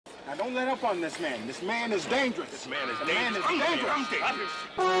Now, don't let up on this man. This man is dangerous. This man is dangerous. Man is dangerous. I'm dangerous.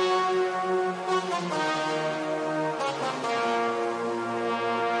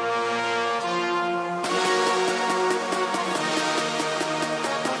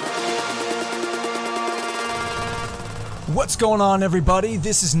 What's going on, everybody?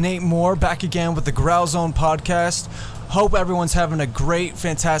 This is Nate Moore back again with the Growl Zone podcast. Hope everyone's having a great,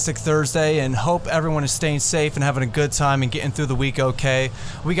 fantastic Thursday, and hope everyone is staying safe and having a good time and getting through the week okay.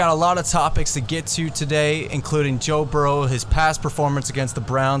 We got a lot of topics to get to today, including Joe Burrow, his past performance against the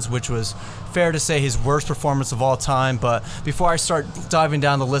Browns, which was fair to say his worst performance of all time. But before I start diving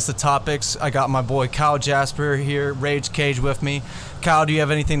down the list of topics, I got my boy Kyle Jasper here, Kage, with me. Kyle, do you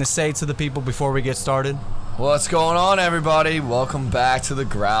have anything to say to the people before we get started? What's going on, everybody? Welcome back to the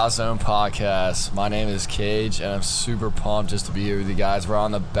Growl Zone podcast. My name is Kage, and I'm super pumped just to be here with you guys. We're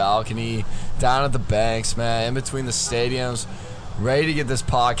on the balcony down at the banks, man, in between the stadiums, ready to get this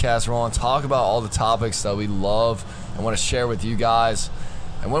podcast rolling, talk about all the topics that we love and want to share with you guys,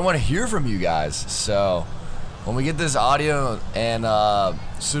 and we want to hear from you guys. So when we get this audio and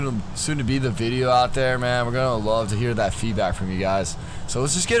soon to be the video out there, man, we're going to love to hear that feedback from you guys. So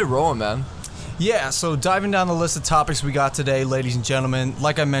let's just get it rolling, man. Yeah, so diving down the list of topics we got today, ladies and gentlemen,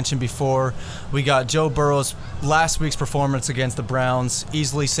 like I mentioned before, we got Joe Burrow's last week's performance against the Browns.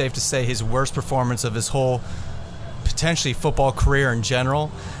 Easily safe to say his worst performance of his whole, potentially, football career in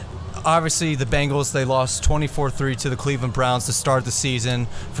general. Obviously, the Bengals, they lost 24-3 to the Cleveland Browns to start the season.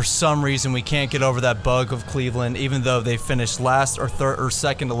 For some reason, we can't get over that bug of Cleveland, even though they finished last or third or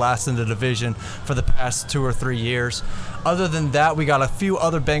second to last in the division for the past 2 or 3 years. Other than that, we got a few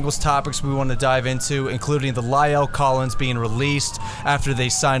other Bengals topics we want to dive into, including the Lyle Collins being released after they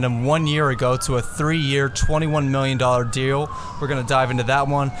signed him 1 year ago to a 3-year, $21 million deal. We're going to dive into that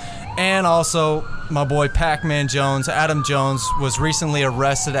one. And also, my boy Pac-Man Jones, Adam Jones, was recently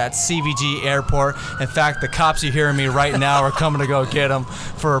arrested at CVG Airport. In fact, the cops you hearing me right now are coming to go get him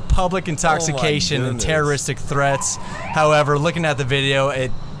for public intoxication and terroristic threats. However, looking at the video,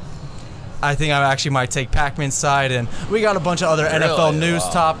 I think I actually might take Pac-Man's side, and we got a bunch of other NFL news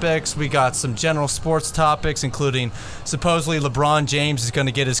topics. We got some general sports topics, including supposedly LeBron James is going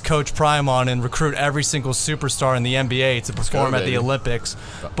to get his Coach Prime on and recruit every single superstar in the NBA to perform at the Olympics.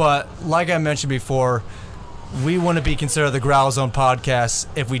 But like I mentioned before, we wouldn't be considered the Growl Zone podcast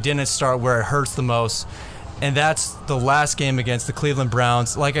if we didn't start where it hurts the most, and that's the last game against the Cleveland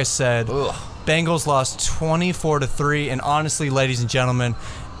Browns. Like I said, Bengals lost 24-3, and honestly, ladies and gentlemen,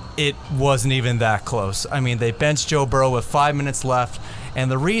 it wasn't even that close. I mean, they benched Joe Burrow with 5 minutes left, and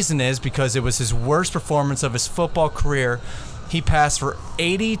the reason is because it was his worst performance of his football career. He passed for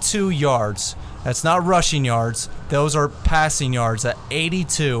 82 yards. That's not rushing yards. Those are passing yards at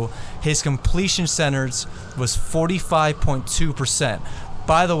 82. His completion percentage was 45.2%.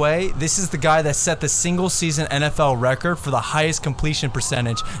 By the way, this is the guy that set the single-season NFL record for the highest completion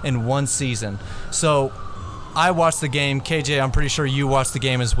percentage in one season. So I watched the game. KJ, I'm pretty sure you watched the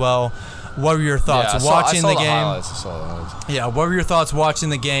game as well. What were your thoughts watching the game? I saw the highlights. Yeah, what were your thoughts watching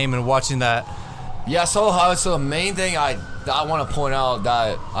the game and watching that? Yeah, I saw the highlights. So the main thing I want to point out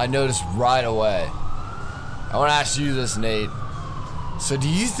that I noticed right away, I want to ask you this, Nate. So do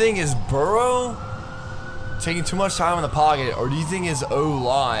you think is Burrow taking too much time in the pocket, or do you think his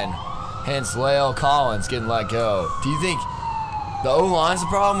O-line, hence Lyle Collins, getting let go? Do you think the O-line's the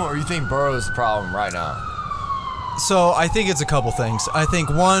problem, or do you think Burrow's the problem right now? So I think it's a couple things. I think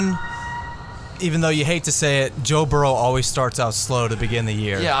one, even though you hate to say it, Joe Burrow always starts out slow to begin the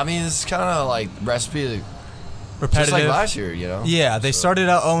year. Yeah, I mean, it's kind of like recipe repetitive. Just like last year, you know? Yeah, they started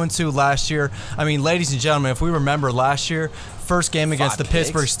out 0-2 last year. I mean, ladies and gentlemen, if we remember last year, first game against the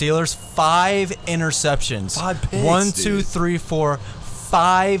Pittsburgh Steelers, 5 interceptions. 5 picks, 1, 2, 3, 4,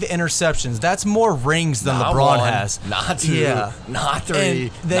 5 interceptions. That's more rings than LeBron has. Not 2, not 3,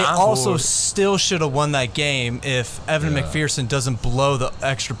 and they not also 4. still should have won that game if Evan McPherson doesn't blow the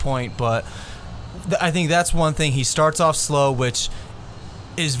extra point. But I think that's one thing. He starts off slow, which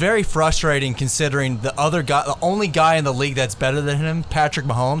is very frustrating considering the other guy, the only guy in the league that's better than him, Patrick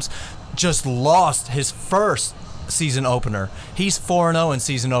Mahomes, just lost his first season opener. He's 4-0 in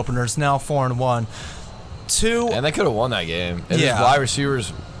season openers, now 4-1. And they could have won that game. And his wide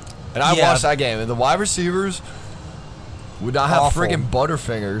receivers, and I watched that game, and the wide receivers would not have freaking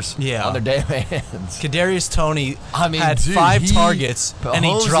Butterfingers on their damn hands. Kadarius Toney had 5 targets, and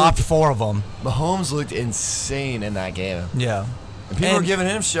he dropped 4 of them. Mahomes looked insane in that game. Yeah. And people were giving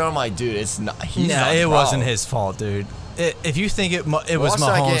him shit. I'm like, dude, it's not. He's not it wasn't his fault, dude. If you think it was Mahomes'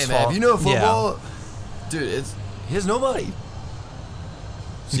 fault, man. If you know football, dude, he has nobody.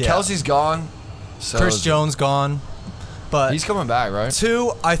 So Kelsey's gone. So Chris Jones gone. But he's coming back, right?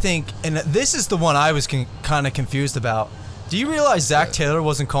 2, I think, and this is the one I was kind of confused about. Do you realize Zach Taylor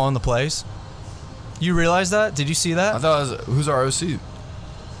wasn't calling the plays? You realize that? Did you see that? I thought it was, who's our OC?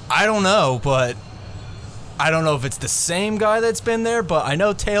 I don't know, but I don't know if it's the same guy that's been there, but I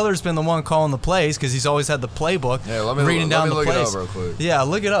know Taylor's been the one calling the plays because he's always had the playbook. Yeah, let me look it up real quick. Yeah,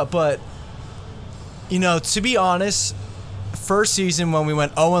 look it up. But, you know, to be honest, first season when we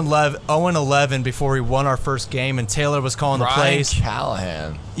went 0-11 before we won our first game and Taylor was calling the plays. Brian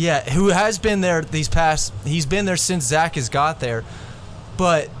Callahan. Yeah, who has been there he's been there since Zach has got there.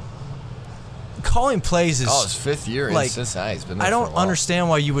 But calling plays is... Oh, his 5th year in Cincinnati. He's been there I don't for a while. understand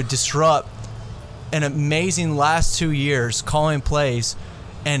why you would disrupt an amazing last 2 years calling plays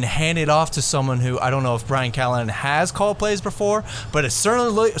and hand it off to someone who, I don't know if Brian Callahan has called plays before, but it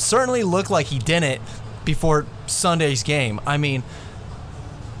certainly looked like he didn't before Sunday's game. I mean,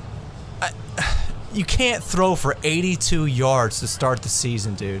 you can't throw for 82 yards to start the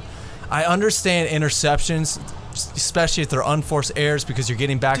season, dude. I understand interceptions, especially if they're unforced errors because you're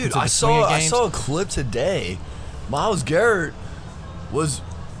getting back into the swing of games. I saw a clip today. Myles Garrett was...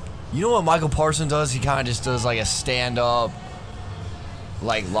 You know what Michael Parsons does? He kind of just does like a stand-up,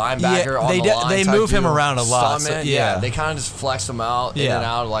 like linebacker on the line. They move him around a lot. So, yeah, they kind of just flex him out in and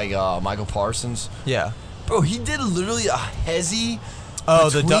out like Michael Parsons. Yeah, bro, he did literally a hezzy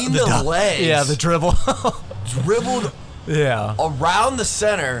between the legs. Yeah, the dribble. Dribbled. Yeah. Around the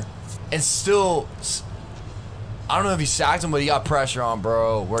center and still. I don't know if he sacked him, but he got pressure on,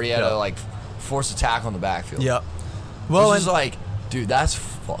 bro, where he had to like force a tackle in the backfield. Yep. Well, it's like, dude, that's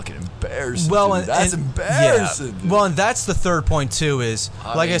fucking embarrassing. Well, dude. That's embarrassing. Yeah. Well, and that's the third point too. Is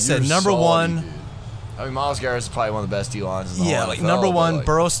I said, number one. Dude. I mean, Myles Garrett's probably one of the best D lines in the whole like NFL, number one, like,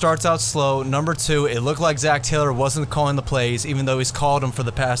 Burrow starts out slow. Number 2, it looked like Zach Taylor wasn't calling the plays, even though he's called them for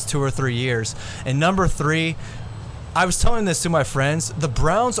the past 2 or 3 years. And number 3, I was telling this to my friends, the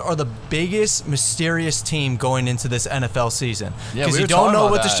Browns are the biggest mysterious team going into this NFL season. Because you don't know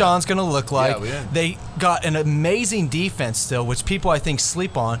what Deshaun's going to look like. Yeah, they got an amazing defense still, which people I think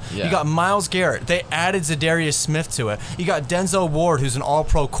sleep on. Yeah. You got Myles Garrett. They added Zadarius Smith to it. You got Denzel Ward, who's an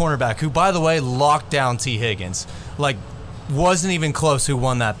all-pro cornerback, who, by the way, locked down T. Higgins. Like, wasn't even close who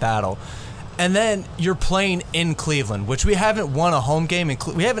won that battle. And then you're playing in Cleveland, which we haven't won a home game.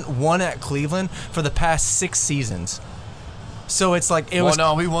 We haven't won at Cleveland for the past 6 seasons. So it's like it was.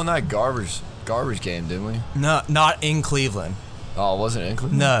 Well, no, we won that garbage game, didn't we? No, not in Cleveland. Oh, wasn't it in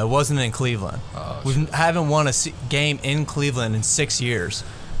Cleveland? No, it wasn't in Cleveland. Oh, we haven't won a game in Cleveland in 6 years.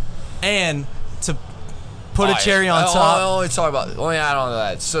 And to put a cherry on top. Let me add on to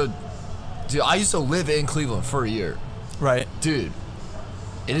that. So, dude, I used to live in Cleveland for a year. Right. Dude,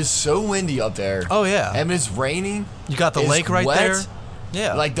 it is so windy up there. Oh, yeah. And it's raining. You got the lake right there.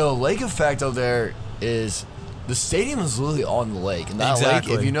 Yeah. Like, the lake effect up there is... The stadium is literally on the lake. And that lake,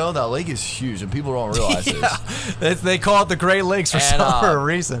 if you know, that lake is huge, and people don't realize this. They call it the Great Lakes for a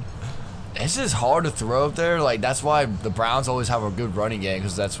reason. It's just hard to throw up there. Like, that's why the Browns always have a good running game,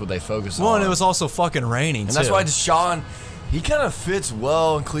 because that's what they focus on. Well, and it was also fucking raining, and that's why Deshaun, he kind of fits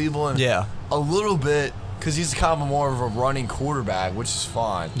well in Cleveland. Yeah. A little bit, because he's kind of more of a running quarterback, which is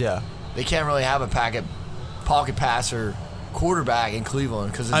fine. Yeah. They can't really have a pocket passer quarterback in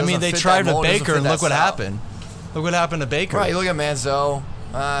Cleveland, because they tried with Baker, and look what happened. Look what happened to Baker. Right, you look at Manziel.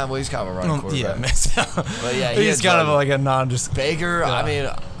 Well, he's kind of a running quarterback. Yeah, Manziel. But yeah, he's kind of like a non-just... Baker, yeah. I mean,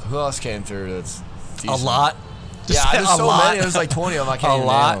 who else came through that's decent? A lot. Yeah, there's so many. There's like 20 of them. I can't even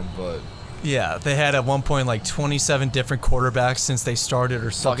name them. But yeah, they had at one point like 27 different quarterbacks since they started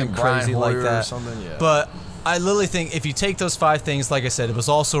or something crazy like that. Or something, yeah. But I literally think if you take those 5 things, like I said, it was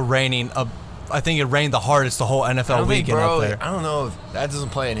also raining. I think it rained the hardest the whole NFL weekend up there. I don't know if that doesn't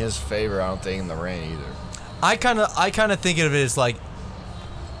play in his favor. I don't think in the rain either. I kind of think of it as like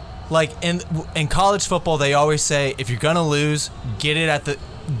in college football they always say if you're gonna lose, get it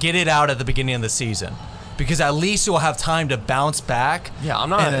out at the beginning of the season, because at least you'll have time to bounce back. Yeah,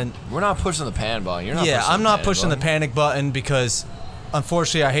 we're not pushing the panic button. You're not. Yeah, I'm not pushing the panic button because,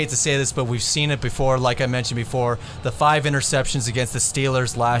 unfortunately, I hate to say this, but we've seen it before. Like I mentioned before, the 5 interceptions against the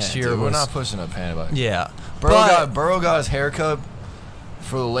Steelers last year. We're not pushing the panic button. Yeah, Burrow got his haircut.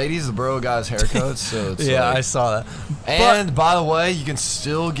 For the ladies, the Burrow got his haircut, so it's yeah, like, I saw that. And by the way, you can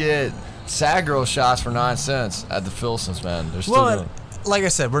still get Sad Girl shots for 9 cents at the Filsons, man. They're still doing. Like I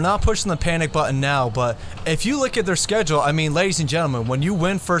said, we're not pushing the panic button now, but if you look at their schedule, I mean, ladies and gentlemen, when you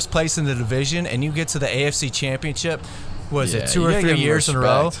win first place in the division and you get to the AFC Championship, was it 2 or 3 years in a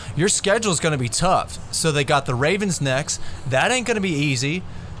row? Your schedule is going to be tough. So they got the Ravens next. That ain't going to be easy.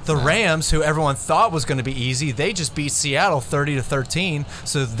 The Rams, who everyone thought was going to be easy, they just beat Seattle 30-13,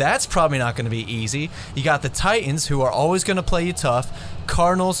 so that's probably not going to be easy. You got the Titans, who are always going to play you tough.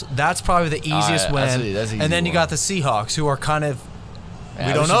 Cardinals, that's probably the easiest win. That's and then you got the Seahawks, who are kind of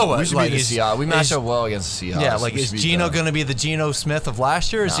we don't know what. We should like, beat the Seahawks. We match up well against the Seahawks. Yeah, like is Geno going to be the Geno Smith of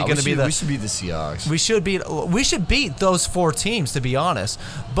last year? Or is he going to be the? We should beat the Seahawks. We should beat those 4 teams, to be honest.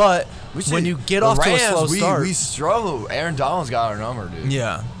 But when you get off to a slow start, we struggle. Aaron Donald's got our number, dude.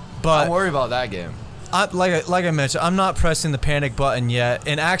 Yeah, but I'm worried about that game. Like I mentioned, I'm not pressing the panic button yet.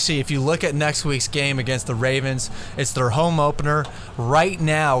 And actually, if you look at next week's game against the Ravens, it's their home opener. Right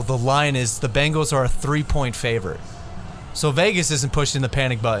now, the line is the Bengals are a 3-point favorite. So Vegas isn't pushing the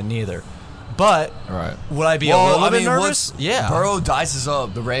panic button either. But would I be a little bit nervous? Yeah. Burrow dices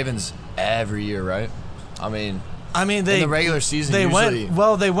up the Ravens every year, right? I mean they in the regular season they usually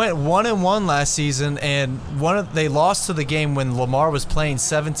went 1-1 last season, and they lost to the game when Lamar was playing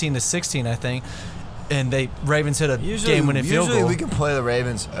 17-16, I think. And Ravens hit a game-winning field goal. Usually we can play the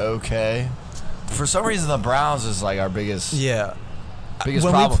Ravens okay. For some reason, the Browns is like our biggest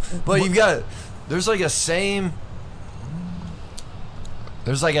problem. But you've got there's like a same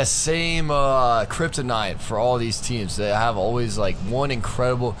kryptonite for all these teams. They have always like one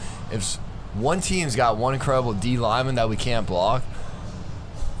incredible. If one team's got one incredible D lineman that we can't block,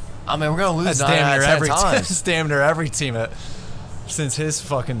 I mean we're gonna lose 9 out of 10 times. That's damn near every team since his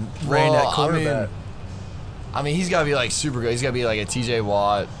fucking reign at quarterback. I mean, he's got to be like super good. He's got to be like a T.J.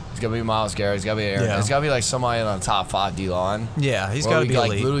 Watt. He's got to be Myles Garrett. He's got to be Aaron. He's got to be like somebody on the top 5 D line. Yeah, he's got to be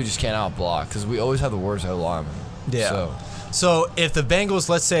like elite. Literally just can't out block because we always have the worst O lineman. Yeah. So if the Bengals,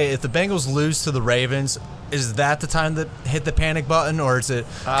 let's say, if the Bengals lose to the Ravens, is that the time to hit the panic button, or is it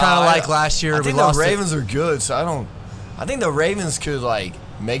kind of like last year? I think the Ravens are good, so I don't. I think the Ravens could like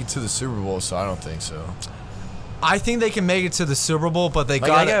make it to the Super Bowl, so I don't think so. I think they can make it to the Super Bowl, but they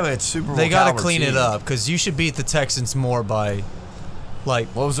got to clean it up because you should beat the Texans more by, like,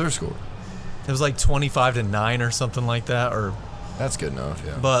 what was their score? It was like 25-9 or something like that, or that's good enough,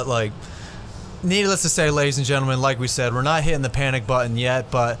 yeah. But like, needless to say, ladies and gentlemen, like we said, we're not hitting the panic button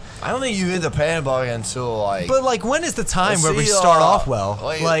yet. But I don't think you hit the panic button until like. But like, when is the time where we start off well?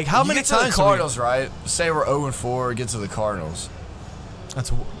 Like how many times? The Cardinals, right? Say we're 0-4, get to the Cardinals.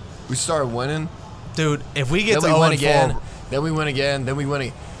 We started winning. Dude, if we get to 0-4 again, then we win again, then we win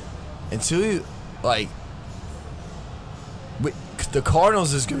again. Until you, like, the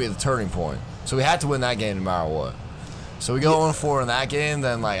Cardinals is going to be the turning point. So we had to win that game no matter what. So we go 0-4 in that game,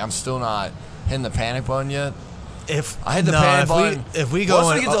 then, like, I'm still not hitting the panic button yet. If I hit the panic button, if we go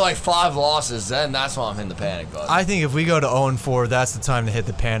once we get to, like, 5 losses, then that's when I'm hitting the panic button. I think if we go to 0-4, that's the time to hit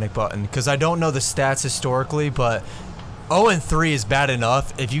the panic button. Because I don't know the stats historically, but 0-3 is bad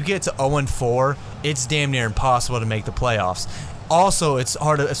enough. If you get to 0-4, it's damn near impossible to make the playoffs. Also, it's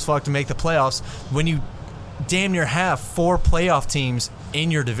hard as fuck to make the playoffs when you damn near have 4 playoff teams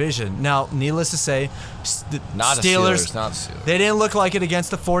in your division. Now, needless to say, not Steelers, not the Steelers. They didn't look like it against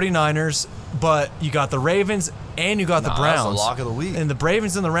the 49ers, but you got the Ravens and you got the Browns. That's the lock of the week. And the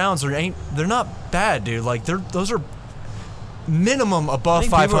Ravens and the Browns they're not bad, dude. Like those are minimum above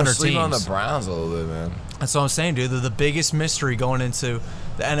 500 teams. Sleeping on the Browns a little bit, man. That's what I'm saying, dude. They're the biggest mystery going into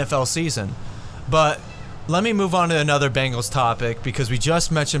the NFL season. But let me move on to another Bengals topic because we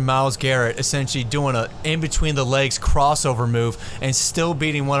just mentioned Myles Garrett essentially doing a in-between-the-legs crossover move and still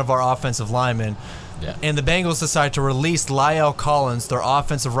beating one of our offensive linemen. Yeah. And the Bengals decide to release La'el Collins, their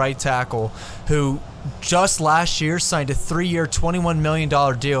offensive right tackle, who just last year signed a 3-year, $21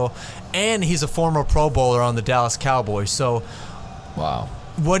 million deal, and he's a former Pro Bowler on the Dallas Cowboys. So, wow.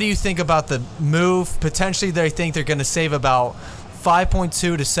 What do you think about the move? Potentially, they think they're going to save about $5.2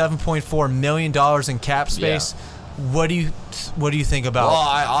 to $7.4 million in cap space. Yeah. What do you think about? Well,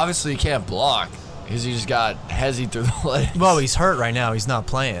 obviously he can't block because he just got hezzy through the legs. Well, he's hurt right now. He's not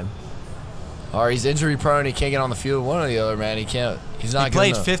playing. Or he's injury prone. He can't get on the field. One or the other, man. He can't. He's not. He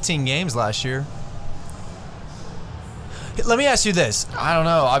played 15 games last year. Let me ask you this. I don't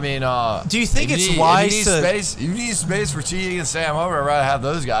know. I mean, do you think it's wise to? You need space for Teague and Sam Hubbard. I'd rather have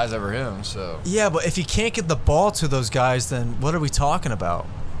those guys over him. So yeah, but if you can't get the ball to those guys, then what are we talking about?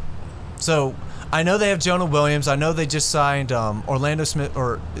 So I know they have Jonah Williams. I know they just signed Orlando Smith,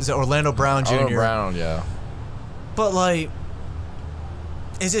 or is it Orlando Brown Jr.? Orlando Brown, yeah. But like,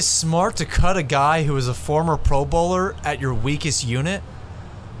 is it smart to cut a guy who is a former Pro Bowler at your weakest unit?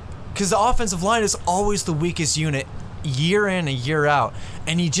 Because the offensive line is always the weakest unit, year in and year out,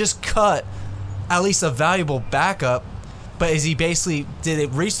 and you just cut at least a valuable backup. But is he basically, did it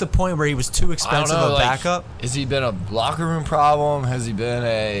reach the point where he was too expensive a backup? Has he been a locker room problem? Has he been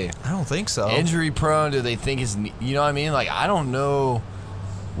I don't think so. Injury prone? Do they think you know what I mean? Like, I don't know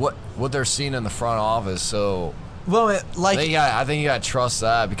what they're seeing in the front office. So Well, I think you got to trust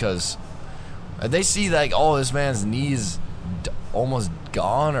that, because if they see like, oh, this man's knees almost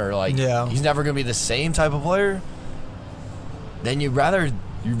gone, or like he's never gonna be the same type of player, then you'd rather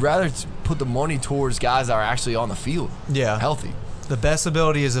put the money towards guys that are actually on the field, healthy. The best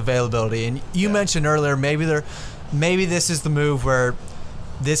ability is availability, and you mentioned earlier maybe this is the move where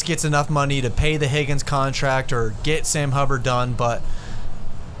this gets enough money to pay the Higgins contract or get Sam Hubbard done, but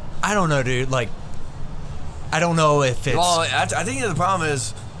I don't know, dude. Like, I don't know if it's. Well, I think the problem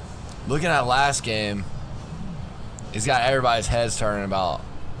is looking at last game. It's got everybody's heads turning about.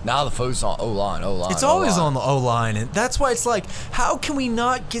 Now the focus on O-line. It's always on the O-line, and that's why it's like, how can we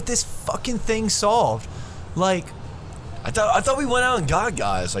not get this fucking thing solved? Like, I thought we went out and got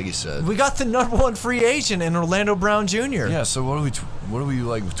guys, like you said. We got the #1 free agent in Orlando Brown Jr. Yeah. So what are we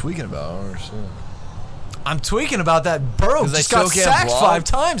like tweaking about? I don't understand. I'm tweaking about that Burrow just got sacked 5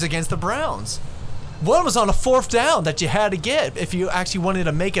 times against the Browns. One was on a 4th down that you had to get if you actually wanted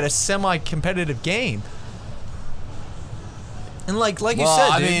to make it a semi-competitive game. And like you said, dude.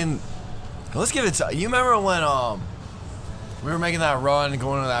 I mean, let's give it to you. Remember when we were making that run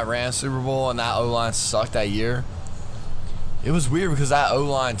going to that Rams Super Bowl and that O-line sucked that year? It was weird because that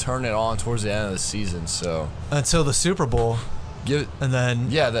O-line turned it on towards the end of the season. So until the Super Bowl, and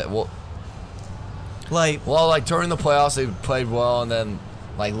then like during the playoffs they played well, and then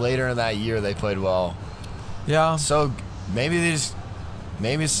like later in that year they played well. Yeah. So maybe they just.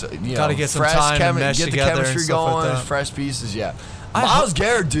 Maybe it's, got to get some time to mesh get the together chemistry and going, like fresh pieces. Yeah, Myles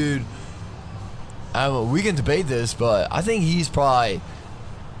Garrett, dude. We can debate this, but I think he's probably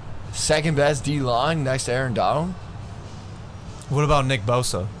second best D line next to Aaron Donald. What about Nick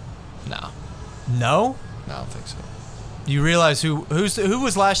Bosa? No. No? No, I don't think so. You realize who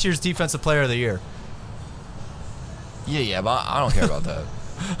was last year's Defensive Player of the Year? Yeah, but I don't care about that.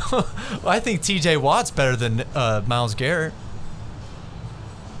 I think T.J. Watt's better than Myles Garrett.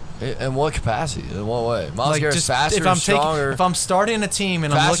 In what capacity? In what way? Myles Garrett's faster, stronger. If I'm starting a team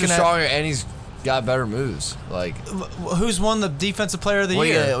and I'm looking at stronger, and he's got better moves. Like, who's won the Defensive Player of the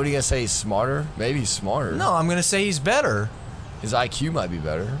Year? What are you gonna say? He's smarter? Maybe he's smarter. No, I'm gonna say he's better. His IQ might be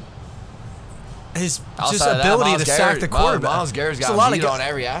better. His just ability to sack the quarterback. Myles Garrett's got beat on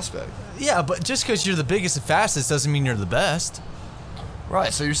every aspect. Yeah, but just because you're the biggest and fastest doesn't mean you're the best.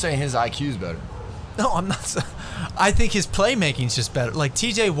 Right. So you're saying his IQ's better? No, I'm not. I think his playmaking's just better. Like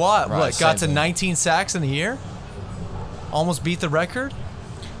T.J. Watt, got to 19 sacks in a year? Almost beat the record?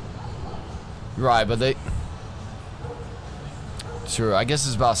 Right, but they... Sure, I guess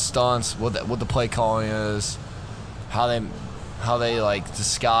it's about stunts, what the play calling is, how they like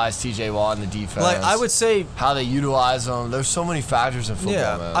disguise T.J. Watt in the defense. Like, I would say... how they utilize them. There's so many factors in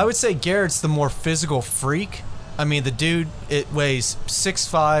football, man. I would say Garrett's the more physical freak. I mean, the dude, it weighs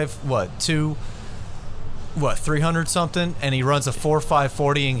 6'5", 300 something, and he runs a 4.5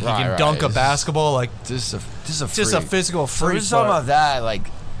 40, and he can dunk a basketball like just a physical freak. So we're just talking about that, like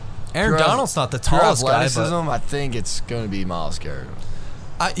Aaron Donald's not the tallest guy, but I think it's going to be Myles Garrett.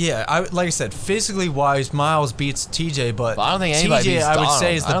 Like I said, physically wise, Myles beats TJ, but I don't think anybody beats Donald.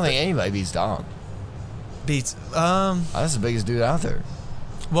 I don't think anybody beats Donald. That's the biggest dude out there.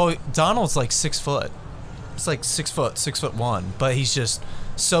 Well, Donald's like 6 foot. It's like 6 foot, 6'1", but he's just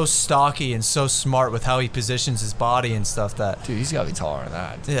so stocky and so smart with how he positions his body and stuff that... Dude, he's got to be taller than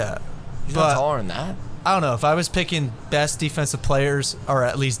that. Yeah. He's not taller than that? I don't know. If I was picking best defensive players, or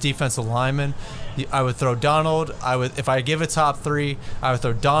at least defensive linemen, I would throw Donald. If I give a top 3, I would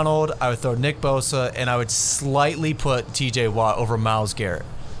throw Donald, I would throw Nick Bosa, and I would slightly put T.J. Watt over Myles Garrett.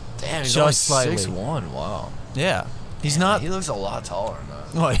 Damn, he's just only slightly. 6'1". Wow. Yeah. He's Damn, not... He looks a lot taller than that.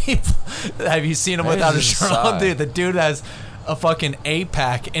 Well, have you seen him without a shirt on? Dude, the dude has a fucking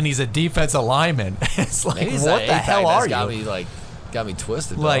 8-pack, and he's a defensive lineman. It's like, what the hell are you? Got me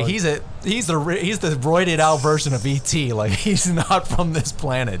twisted. Like, dog. he's the roided out version of ET. Like, he's not from this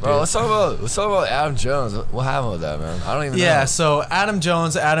planet, dude. Bro, let's talk about Adam Jones. What happened with that, man? I don't even know. Yeah, so Adam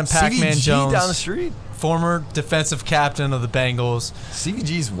Pac-Man CVG Jones down the street, former defensive captain of the Bengals.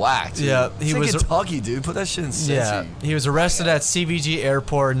 CVG's whacked. Dude. Yeah, he was in Kentucky, dude. Put that shit in Cincy. Yeah, he was arrested at CVG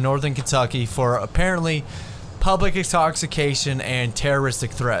Airport in northern Kentucky for apparently public intoxication and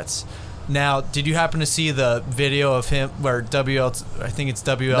terroristic threats. Now, did you happen to see the video of him where I think it's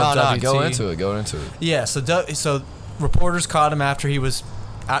WLWT? No, go into it. Yeah, so reporters caught him after he was,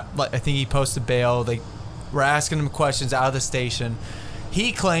 I think he posted bail. They were asking him questions out of the station.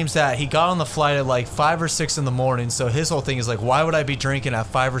 He claims that he got on the flight at like 5 or 6 in the morning. So his whole thing is like, why would I be drinking at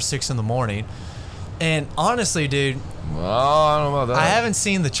 5 or 6 in the morning? And honestly, dude, well, I don't know about that. I haven't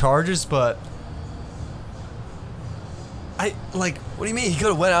seen the charges, but What do you mean? He could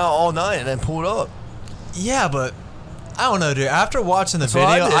have went out all night and then pulled up. Yeah, but I don't know, dude. After watching the That's what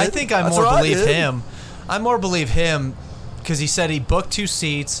I video, I did. think I That's more what I believe did. him. I more believe him because he said he booked 2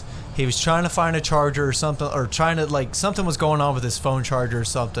 seats. He was trying to find a charger or something, or trying to, like, something was going on with his phone charger or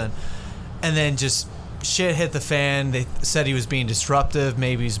something. And then just shit hit the fan. They said he was being disruptive.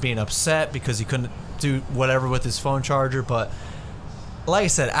 Maybe he was being upset because he couldn't do whatever with his phone charger. But like I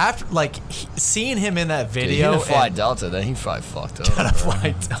said, after seeing him in that Dude, he video, didn't fly Delta, then he probably fucked up. gotta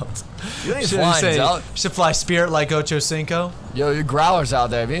fly Delta. You ain't Should flying say, Delta. should fly Spirit like Ocho Cinco. Yo, your growlers out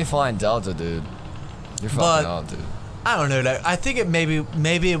there. If you ain't flying Delta, dude, you're fucking up, dude. I don't know. I think it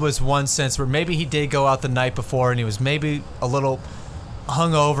maybe it was one sense where maybe he did go out the night before and he was maybe a little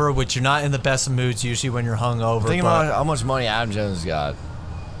hungover, which you're not in the best of moods usually when you're hungover. Think about how much money Adam Jones got.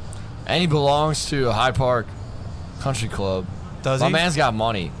 And he belongs to a Hyde Park Country Club. Does My he? man's got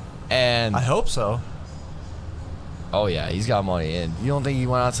money. And I hope so. oh yeah, he's got money. And you don't think he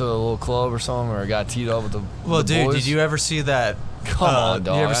went out to a little club or something or got teed up with the Well, the dude, boys? did you ever see that? Come on,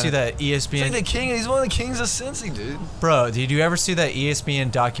 dog. Did you ever see that He's ESPN? like the king. He's one of the kings of Cincy, dude. Bro, did you ever see that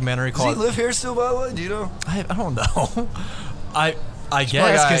ESPN documentary Does he called? live here still, by the way? Do you know? I don't know. I guess He's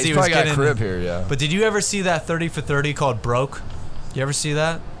because he was probably got getting. a crib here, yeah. But did you ever see that 30 for 30 called Broke? You ever see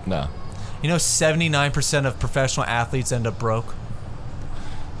that? No. You know, 79% of professional athletes end up broke.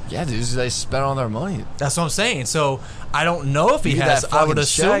 Yeah, dude, they spent all their money. That's what I'm saying. So I don't know if he You get has. that I would fucking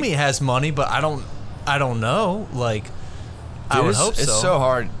assume check. he has money, but I don't know. Like, I Dude, would hope so. It's so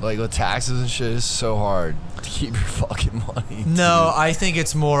hard, like with taxes and shit. It's so hard to keep your fucking money. No, dude. I think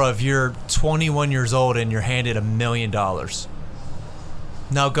it's more of you're 21 years old and you're handed $1 million.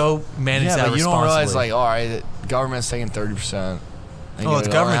 Now go manage Yeah, that but you don't responsibly. realize, like, all right, the government's taking 30%. Oh, the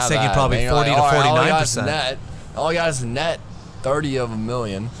government's taking probably 40 to 49%. All I got is net 30 of $1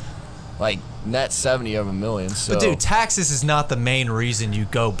 million, like net 70 of $1 million. So. But dude, taxes is not the main reason you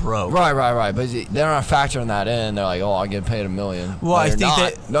go broke. Right. But they're not factoring that in. They're like, oh, I get paid $1 million. Well, No, I you're think not.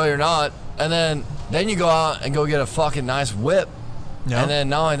 that- No, you're not. And then you go out and go get a fucking nice whip. Yep. And then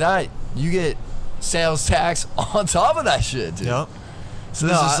not only that, you get sales tax on top of that shit, dude. Yep. So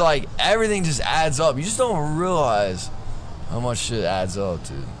this is like everything just adds up. You just don't realize how much shit adds up,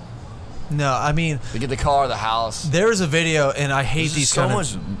 dude. No, I mean, They get the car, the house. there was a video, and I hate There's these just so kind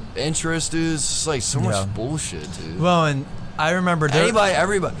much of. interest, dude. It's just like so Yeah. much bullshit, dude. Well, and I remember there.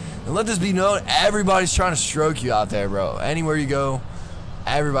 Everybody, and let this be known, everybody's trying to stroke you out there, bro. Anywhere you go,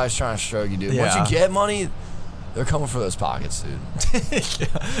 everybody's trying to stroke you, dude. Yeah. Once you get money, they're coming for those pockets, dude.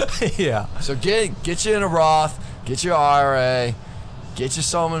 Yeah. So get you in a Roth, get your IRA, get you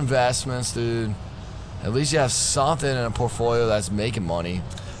some investments, dude. At least you have something in a portfolio that's making money.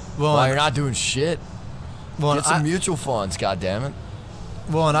 Well, While you're not doing shit, well, get some mutual funds, goddammit.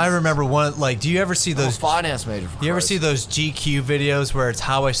 well, and I remember one. Like, do you ever see I'm a those? finance major. For You ever Christ. see those GQ videos where it's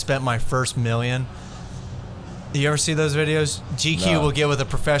how I spent my first million? Do you ever see those videos? GQ No. will get with a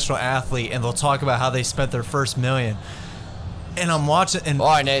professional athlete and they'll talk about how they spent their first million. And I'm watching, and All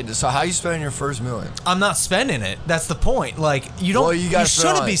right, Nate. So how you spending your first million? I'm not spending it. That's the point. Like, you don't. Well, you gotta spend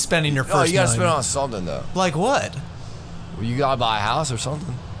shouldn't on be it. spending your No, first you gotta million. spend on something though. Like what? Well, you gotta buy a house or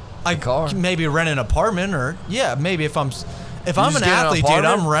something. I car. maybe rent an apartment, or yeah, maybe if I'm an just get an athlete, dude,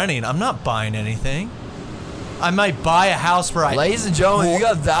 apartment? I'm renting. I'm not buying anything. I might buy a house where Ladies and gentlemen, you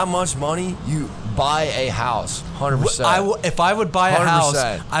got that much money, you buy a house, 100%. If I would buy a house,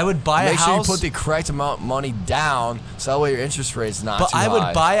 100%. I would buy Make a sure house. you put the correct amount of money down, so that way your interest rate's not but too I high.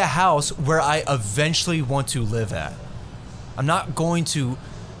 would buy a house where I eventually want to live at. I'm not going to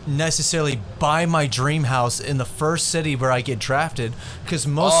necessarily buy my dream house in the first city where I get drafted, because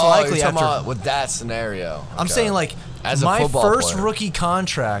most likely you're talking after about with that scenario. I'm Okay. saying, like, As a my football first player. rookie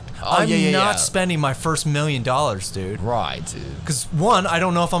contract, Oh, I'm yeah. not spending my first $1 million, dude. Right, dude. Because one, I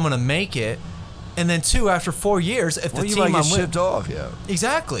don't know if I'm going to make it, and then two, after 4 years, if Well, the you team might I'm get shipped with, off, yeah.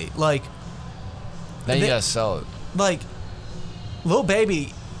 exactly, like, Then you They- gotta sell it. Lil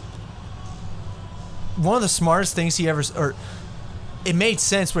Baby, one of the smartest things he ever, or it made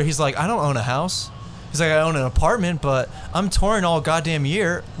sense where he's like, I don't own a house. He's like, I own an apartment, but I'm touring all goddamn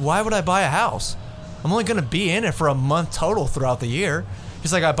year. Why would I buy a house? I'm only gonna be in it for a month total throughout the year.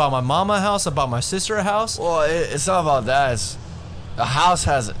 He's like, I bought my mama a house, I bought my sister a house. Well, it's not about that. It's a house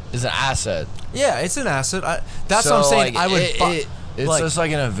is an asset. Yeah, it's an asset. That's So, what I'm saying. like, I would buy. it's like, just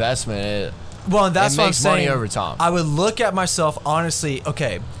like an investment. well, and that's it what I'm makes money saying. over time. I would look at myself honestly.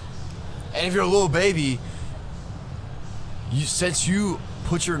 Okay, And if you're a little baby, since you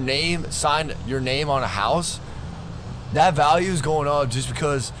put signed your name on a house, that value is going up just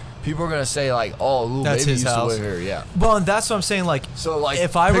because people are gonna say like, "Oh, little That's baby his used house. to live here." Yeah. well, and that's what I'm saying. Like, So, like,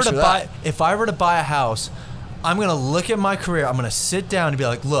 if I were to picture buy, that. if I were to buy a house, I'm going to look at my career. I'm going to sit down and be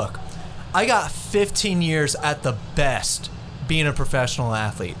like, look, I got 15 years at the best being a professional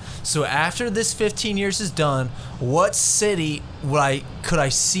athlete. So after this 15 years is done, what city could I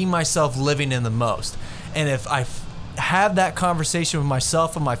see myself living in the most? And if I have that conversation with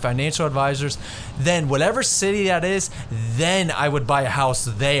myself and my financial advisors, then whatever city that is, then I would buy a house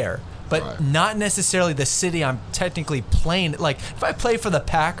there. But not necessarily the city I'm technically playing. Like, if I play for the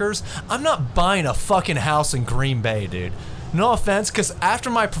Packers, I'm not buying a fucking house in Green Bay, dude. No offense, because after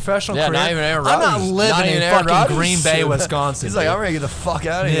my professional career, I'm not living in fucking Green Bay, Wisconsin. He's like, I'm ready to get the fuck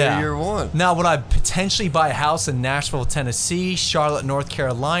out of here year one. Now, would I potentially buy a house in Nashville, Tennessee, Charlotte, North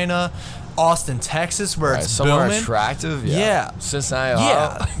Carolina, Austin, Texas, where it's somewhere booming? Attractive? Yeah. Cincinnati,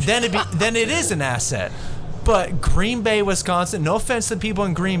 Ohio. Yeah. Then it is an asset. But Green Bay, Wisconsin, no offense to people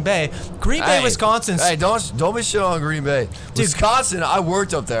in Green Bay. Green Bay, Wisconsin's... Hey, don't be shit on Green Bay. Dude, Wisconsin, I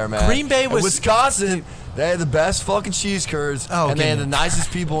worked up there, man. Green Bay was... Wisconsin, they had the best fucking cheese curds, and they had the nicest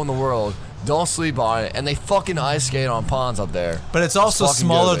people in the world. Don't sleep on it. And they fucking ice skate on ponds up there. But it's also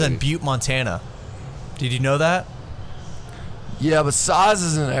smaller than Butte, Montana. Did you know that? Yeah, but size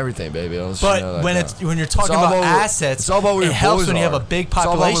isn't everything, baby. But when you're talking about assets, it helps when you have a big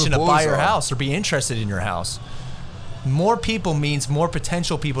population to buy your house or be interested in your house. More people means more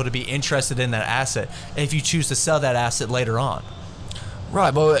potential people to be interested in that asset if you choose to sell that asset later on.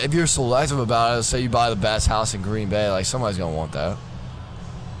 Right, but if you're selective about it, say you buy the best house in Green Bay, like somebody's gonna want that.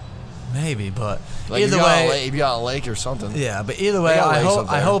 Maybe, but like either way, if you got a lake or something. Yeah, but either way, I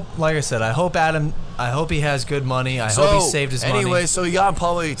hope, like I said, I hope Adam, I hope he has good money. I hope he saved his money. Anyway, so he got in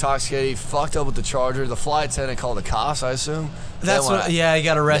public intoxicated. He fucked up with the Charger. The flight attendant called the cops, I assume. That's what. Yeah, he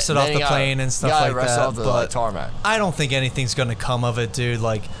got arrested off the plane and stuff like that. Off the tarmac. I don't think anything's gonna come of it, dude.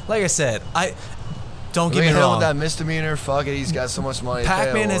 Like I said, don't get me wrong. With that misdemeanor, fuck it. He's got so much money.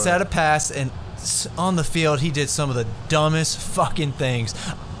 Pac-Man has had a pass, and on the field, he did some of the dumbest fucking things.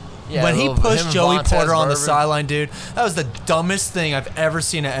 Yeah, when he pushed Joey Porter on the sideline, dude, that was the dumbest thing I've ever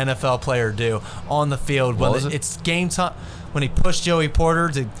seen an NFL player do on the field. When it's game time, when he pushed Joey Porter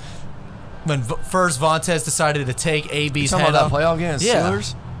when first Vontaze decided to take AB's head up. That playoff game,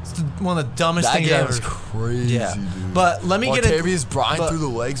 Steelers? It's one of the dumbest things ever. That game was crazy, dude. But let me get it. Montavious Bryant through the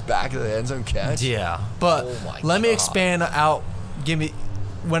legs back of the end zone catch. Yeah, but let me expand out.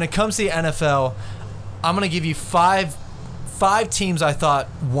 When it comes to the NFL, I'm gonna give you five teams I thought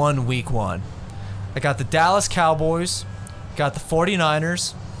won week 1. I got the Dallas Cowboys, got the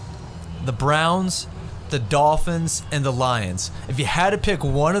 49ers, the Browns, the Dolphins, and the Lions. If you had to pick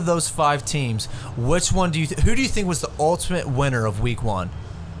one of those 5 teams, which one who do you think was the ultimate winner of week 1?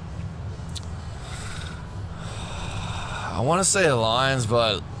 I want to say the Lions,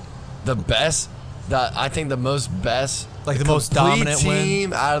 but I think the most most dominant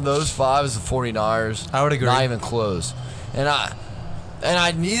team out of those 5 is the 49ers. I would agree. Not even close. And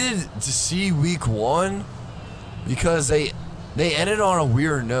I needed to see week 1 because they ended on a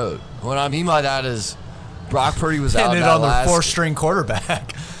weird note. What I mean by that is Brock Purdy was out. Ended on their 4th-string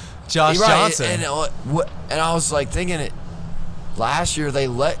quarterback, Josh Johnson. And I was like thinking last year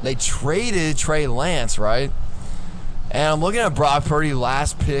they traded Trey Lance, right? And I'm looking at Brock Purdy,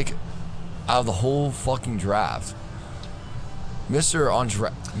 last pick out of the whole fucking draft. Mr.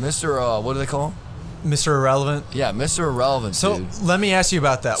 What do they call him? Mr. Irrelevant? Yeah, Mr. Irrelevant, so, dude. Let me ask you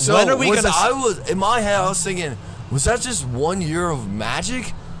about that. So when are we going to... in my head, I was thinking, was that just 1 year of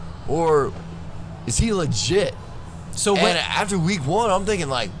magic? Or is he legit? So after week 1, I'm thinking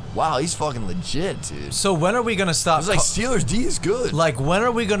like, wow, he's fucking legit, dude. So when are we going to stop... It's like Steelers D is good. Like, when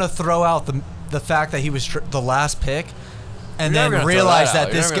are we going to throw out the fact that he was the last pick and then realize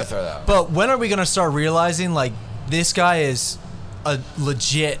that this guy... But when are we going to start realizing, like, this guy is a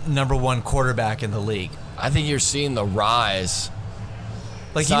legit #1 quarterback in the league? I think you're seeing the rise.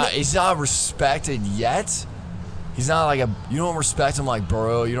 Like he's not respected yet. He's not like you don't respect him like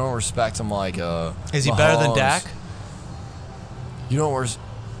Burrow. You don't respect him like Is he better than Dak? You don't Is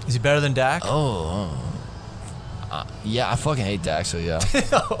he better than Dak? Yeah, I fucking hate Dak, so yeah.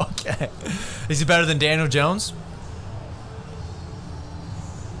 Okay. Is he better than Daniel Jones?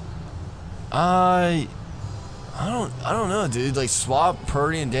 I don't know, dude. Like, swap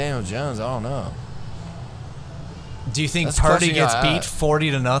Purdy and Daniel Jones. I don't know. Do you think Purdy gets beat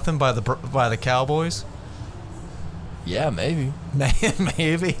 40-0 by the Cowboys? Yeah, maybe.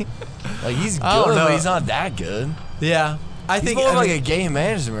 Maybe. Like, he's good, but he's not that good. Yeah, he's more like a game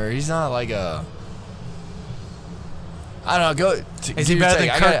manager. He's not like a. I don't know. Is he better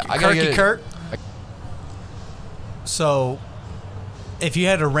than Kirk? So, if you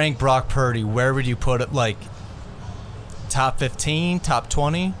had to rank Brock Purdy, where would you put it? Like, top 15, top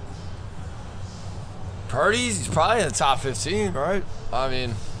 20? Purdy's probably in the top 15, right? I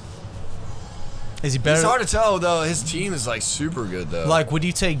mean, Is he better? it's hard to tell though. His team is like super good though. Like, would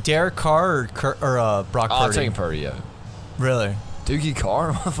you take Derek Carr or Brock Purdy? I'm taking Purdy. Yeah. Really? Dookie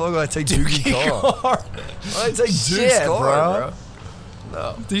Carr? Motherfucker, I take Dookie Carr. I take Deuce Shit, Carr, bro.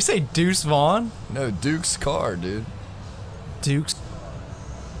 No. Did you say Deuce Vaughn? No, Duke's Carr, dude. Duke's.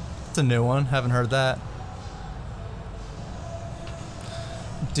 It's a new one. Haven't heard that.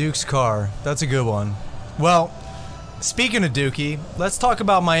 Duke's Carr. That's a good one. Well, speaking of Dookie, let's talk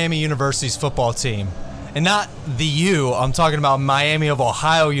about Miami University's football team. And not the U, I'm talking about Miami of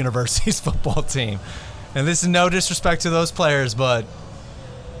Ohio University's football team. And this is no disrespect to those players, but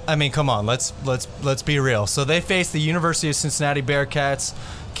I mean, come on, let's be real. So they face the University of Cincinnati Bearcats,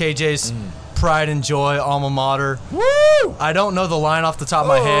 KJ's pride and joy, alma mater. Woo! I don't know the line off the top of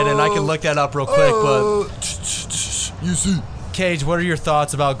my head, and I can look that up real quick, but you see. Kage, what are your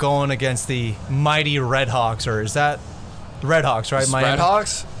thoughts about going against the mighty Red Hawks, or is that the Red Hawks, right? Spread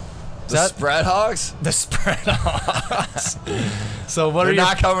Hawks? The Spread Hawks? The Spread Hawks. So what They're are you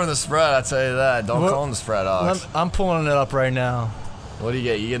not covering the spread, I tell you that. Don't call them the Spread Hawks. I'm pulling it up right now. What do you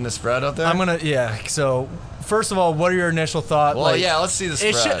get? You getting the spread up there? I'm gonna, yeah. So first of all, what are your initial thoughts? Well, yeah, let's see the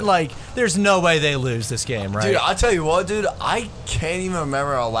spread. It should, like, there's no way they lose this game, right? Dude, I'll tell you what, dude. I can't even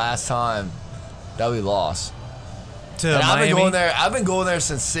remember our last time that we lost. To And Miami? I've been going there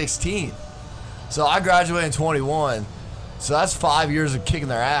since 16. So I graduated in 21. So that's 5 years of kicking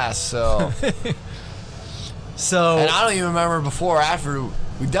their ass. So, So and I don't even remember before or after.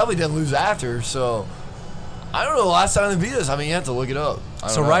 We definitely didn't lose after. So I don't know the last time they beat us. I mean, you have to look it up.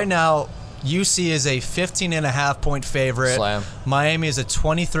 So right now, UC is a 15.5-point favorite. Slam. Miami is a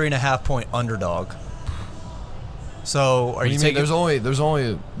 23.5-point underdog. So are you taking? There's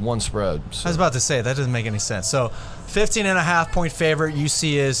only one spread. So. I was about to say that doesn't make any sense. So 15.5-point favorite.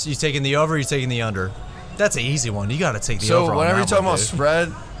 UC is you taking the over? You taking the under? That's an easy one. You got to take the over. So on whenever that you're talking one, about dude.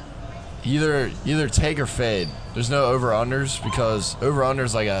 spread, either take or fade. There's no over-unders because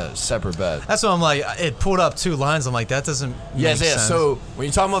over-unders like a separate bet. That's what I'm like. It pulled up two lines. I'm like, that doesn't make sense. So when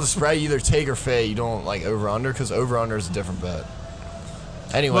you're talking about the spread, you either take or fade. You don't like over-under because over-under is a different bet.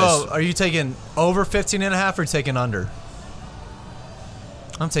 Anyways. Well, are you taking over 15.5 or taking under?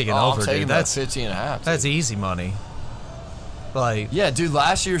 I'm taking over, I'm taking dude. that's That's 15.5. that's easy money. Like, Yeah, dude.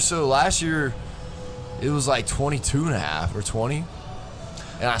 Last year, it was like 22.5 or 20,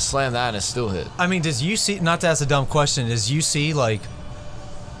 and I slammed that and it still hit. I mean, does UC? Not to ask a dumb question. Does UC like?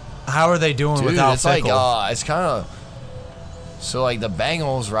 How are they doing Dude, without it's Fickle? like it's kind of so like the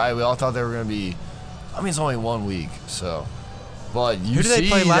Bengals, right? We all thought they were gonna be. I mean, it's only 1 week, so. But UC, Who did they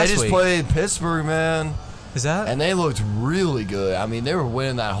play last just week? played Pittsburgh, man. Is that? And they looked really good. I mean, they were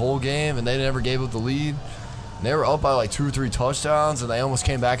winning that whole game, and they never gave up the lead. And they were up by like 2 or 3 touchdowns, and they almost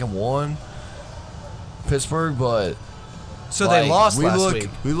came back and won Pittsburgh. But so like, they lost last week.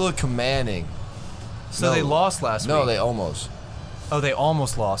 We look commanding. So they lost last week. No, they almost. Oh, they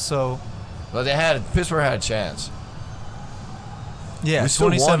almost lost. So But Pittsburgh had a chance. yeah, We still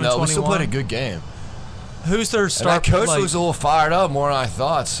 27, won though. We still 21. played a good game. Who's their And star? that coach like, looks a little fired up more than I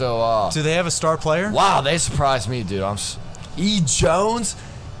thought. So do they have a star player? wow, they surprised me, dude. E. Jones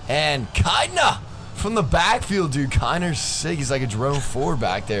and Kine from the backfield, dude. Kiner's sick. He's like a Jerome Ford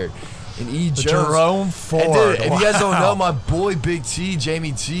back there. And E. Jones. Jerome Ford. And dude, if you guys don't know, Wow. my boy Big T,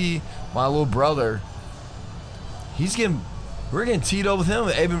 Jamie T, my little brother, we're getting teed up with him,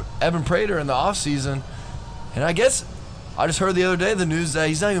 Evan Prater in the offseason. And I guess I just heard the other day the news that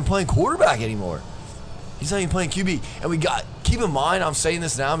he's not even playing quarterback anymore. He's not even playing QB. And keep in mind, I'm saying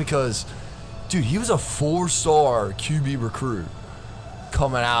this now because, dude, he was a 4-star QB recruit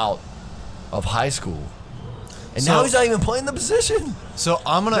coming out of high school. And now he's not even playing the position. So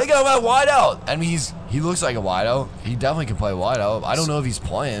I'm gonna. They got him at wideout. I mean, he looks like a wideout. He definitely can play wideout. I don't know if he's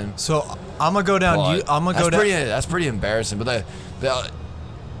playing. So I'm gonna go down. I'm gonna go down. That's pretty embarrassing. But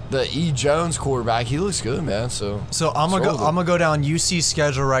the E. Jones quarterback, he looks good, man. So I'm gonna go down UC's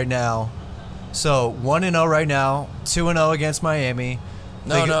schedule right now. So 1-0 right now, 2-0 against Miami.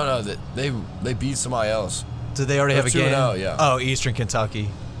 No. They beat somebody else. Did they already have a 2-0, game? yeah. Oh, Eastern Kentucky.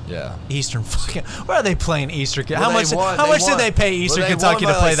 Yeah. Eastern fucking. Where are they playing Eastern? Well, how much did they pay Eastern Kentucky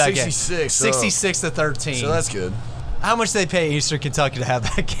to play that 66, game? so- 66-13. So that's good. How much did they pay Eastern Kentucky to have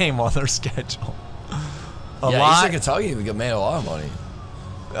that game on their schedule? A lot. Eastern Kentucky even made a lot of money.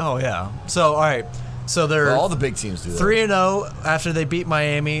 Oh yeah. So all right. So they're Well, all the big teams do that. 3-0 after they beat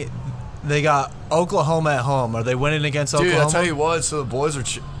Miami. They got Oklahoma at home. Are they winning against Dude, Oklahoma? I'll tell you what. So the boys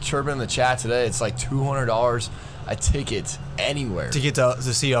are chirping in the chat today. It's like $200 a ticket anywhere to get to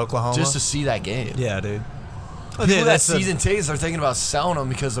see Oklahoma. just to see that game. Yeah, dude. Oh, People that season tickets are thinking about selling them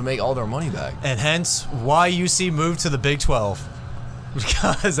because they make all their money back. And hence why UC moved to the Big 12.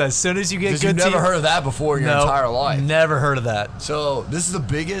 Because as soon as you get good you've never heard of that before in your entire life. Never heard of that. So this is the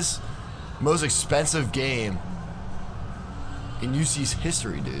biggest, most expensive game in UC's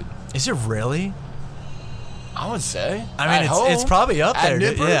history, dude. Is it really? I would say. I mean, it's probably up there.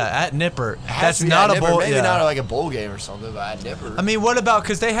 Nipper? Yeah, at Nipper. That's not a bowl. Maybe not like a bowl game or something, but at Nipper. I mean, what about,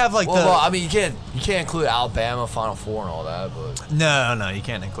 because they have like well, I mean, you can't include Alabama Final Four and all that, but no, you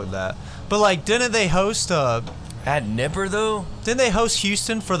can't include that. But like, didn't they host at Nipper though? Didn't they host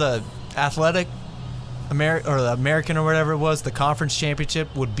Houston for the athletic the American or whatever it was? The conference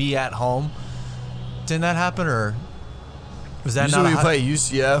championship would be at home. Didn't that happen, or was that usually not? Usually we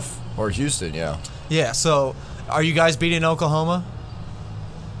play UCF or Houston, yeah. Yeah. So, are you guys beating Oklahoma?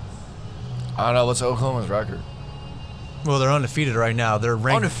 I don't know. What's Oklahoma's record? Well, they're undefeated right now. They're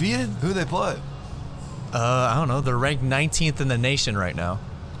ranked undefeated. Who they play? I don't know. They're ranked 19th in the nation right now.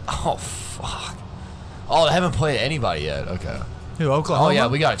 Oh fuck. Oh, they haven't played anybody yet. Okay. Who, Oklahoma? Oh yeah,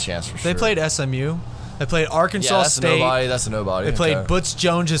 we got a chance for sure. They played SMU. They played Arkansas State. That's a nobody. They played Butch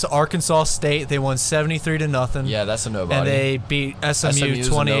Jones's Arkansas State. They won 73-0. Yeah, that's a nobody. And they beat SMU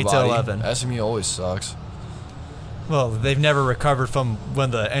 28-11. SMU always sucks. Well, they've never recovered from when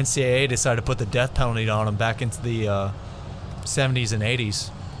the NCAA decided to put the death penalty on them back into the 70s and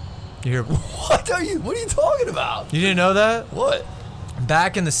 80s. You hear? What are you talking about? You didn't know that? What?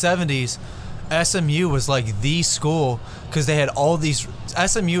 Back in the 70s, SMU was like the school because they had all these.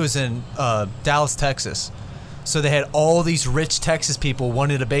 SMU is in Dallas, Texas. So they had all these rich Texas people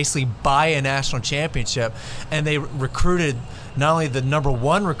wanted to basically buy a national championship, and they recruited not only the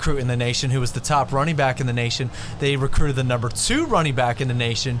 #1 recruit in the nation, who was the top running back in the nation, they recruited the #2 running back in the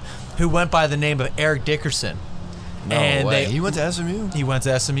nation, who went by the name of Eric Dickerson. No way. He went to SMU? He went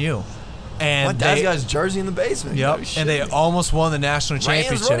to SMU. And my dad's got his jersey in the basement. Yep. No and they almost won the national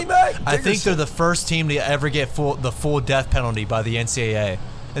championship. Running back? I think they're the first team to ever get the full death penalty by the NCAA.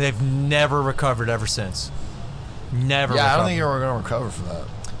 And they've never recovered ever since. Never recovered. I don't think you're going to recover from that.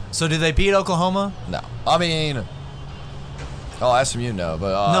 So did they beat Oklahoma? No. I mean, SMU, no.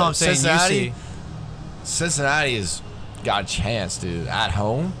 But no, I'm saying UC. Cincinnati has got a chance, dude, at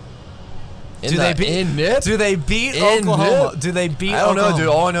home. Do they beat Oklahoma? Do they beat Oklahoma? I don't know, dude.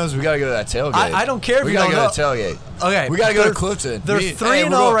 All I know is we got to go to that tailgate. I don't care if we you don't know. We got to go to that tailgate. Okay. We got to go to Clifton. They're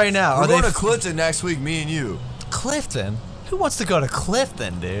 3-0 right now. We're going to Clifton next week, me and you. Clifton? Who wants to go to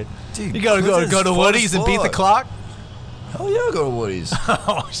Clifton, dude? Dude, you got to go to Woody's and beat the clock? Hell yeah, I'll go to Woody's.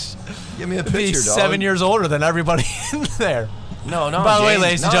 Give me a picture, He's dog. 7 years older than everybody in there. No. By the way,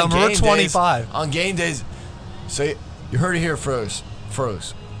 ladies and gentlemen, we're 25. On game days, say, you heard it here first.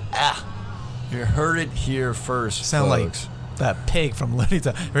 You heard it here first, sound folks. Like that pig from Looney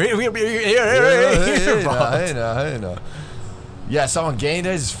Tunes. Hey, no. Yeah, so on game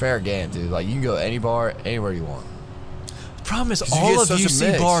days, it's fair game, dude. Like, you can go any bar, anywhere you want. The problem is all of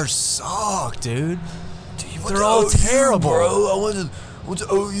UC bars suck, dude. They're all terrible. Bro, I went to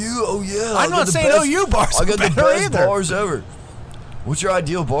OU. Oh, yeah. I'm not saying OU bars I got the best either. bars ever. What's your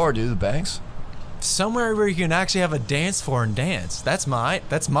ideal bar, dude? The Banks? Somewhere where you can actually have a dance floor and dance. That's my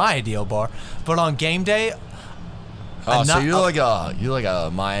ideal bar. But on game day, so you're like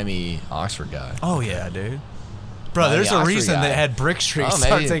a Miami Oxford guy. Oh yeah, dude. Bro, Miami there's a Oxford reason that had Brick Street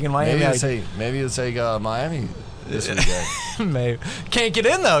start taking Miami. Maybe you'll take Miami this weekend. Maybe can't get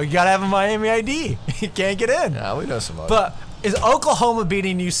in though. You gotta have a Miami ID. You can't get in. Yeah, we know somebody. But is Oklahoma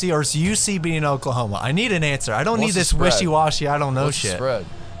beating UC or is UC beating Oklahoma? I need an answer. I don't need this wishy-washy. I don't know shit. The spread?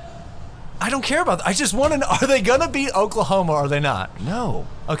 I don't care about that. I just want to know, are they going to beat Oklahoma or are they not? No.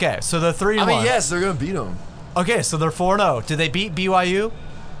 Okay, so they're 3-1. I mean, yes, they're going to beat them. Okay, so they're 4-0. Did they beat BYU?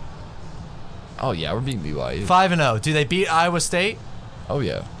 Oh, yeah, we're beating BYU. 5-0. Do they beat Iowa State? Oh,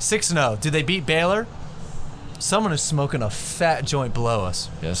 yeah. 6-0. Did they beat Baylor? Someone is smoking a fat joint below us.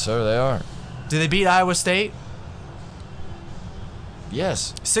 Yes, sir, they are. Do they beat Iowa State?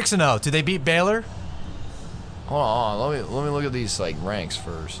 Yes. 6-0. Did they beat Baylor? Hold on. Let me look at these ranks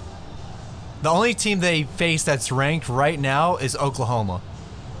first. The only team they face that's ranked right now is Oklahoma.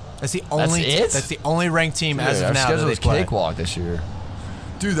 That's the only. That's the only ranked team as of now that they play. Cakewalk this year.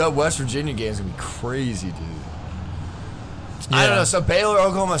 Dude, that West Virginia game is gonna be crazy, dude. Yeah. I don't know. So Baylor,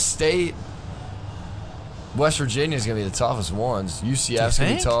 Oklahoma State, West Virginia is gonna be the toughest ones. UCF's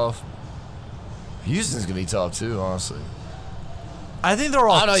gonna be tough. Houston's gonna be tough too, honestly. I think they're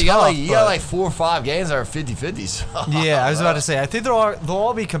all. I don't know. You got like 4 or 5 games that are 50-50s. Yeah, I was about to say. I think they'll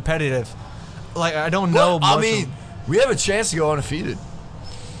all be competitive. Like, I don't know much. I mean, we have a chance to go undefeated.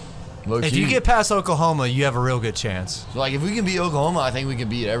 If you get past Oklahoma, you have a real good chance. So, like, if we can beat Oklahoma, I think we can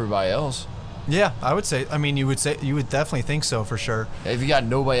beat everybody else. Yeah, I would say. I mean, you would definitely think so for sure. If you got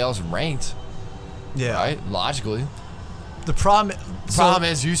nobody else ranked, Yeah. right? Logically. The problem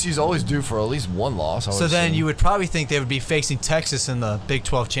is UC's always due for at least one loss. So then you would probably think they would be facing Texas in the Big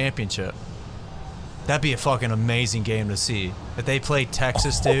 12 championship. That'd be a fucking amazing game to see. If they played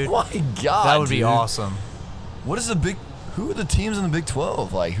Texas, dude. Oh my God, that would be awesome. What is who are the teams in the Big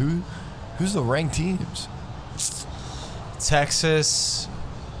 12? Like, who's the ranked teams? Texas,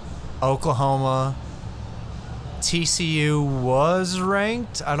 Oklahoma, TCU was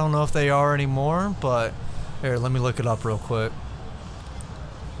ranked. I don't know if they are anymore, but here, let me look it up real quick.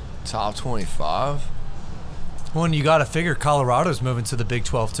 Top 25? Well, and you got to figure Colorado's moving to the Big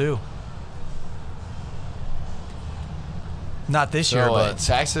 12 too. Not this year, but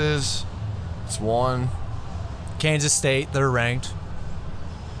Texas, it's one. Kansas State, they're ranked.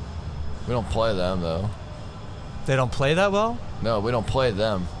 We don't play them, though. They don't play that well? No, we don't play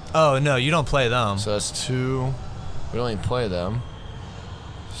them. Oh, no, you don't play them. So that's 2. We don't even play them.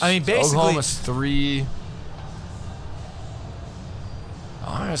 I mean, basically... Oklahoma's 3.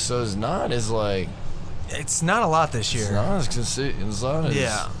 Alright, so it's not as, like... It's not a lot this year. It's not as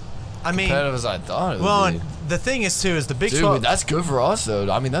yeah. I mean, competitive as I thought it would be. Well, and the thing is, too, is the Big 12... Dude, that's good for us,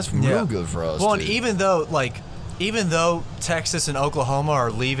 though. I mean, that's real good for us, Well, dude. and even though Texas and Oklahoma are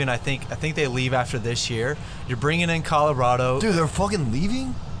leaving, I think they leave after this year. You're bringing in Colorado. Dude, they're fucking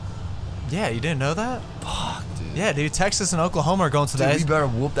leaving? Yeah, you didn't know that? Fuck, dude. Yeah, dude, Texas and Oklahoma are going to the SEC. We better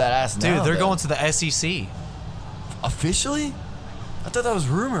whoop that ass now. Dude, they're going to the SEC. Officially? I thought that was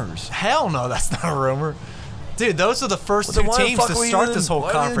rumors. Hell no, that's not a rumor. Dude, those are the first two teams to start this whole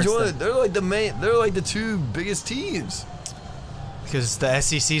conference thing. They're like they're like the 2 biggest teams. Because the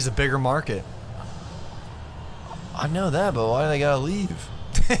SEC is a bigger market. I know that, but why do they gotta leave?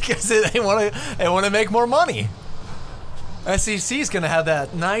 Because they want to make more money. SEC is gonna have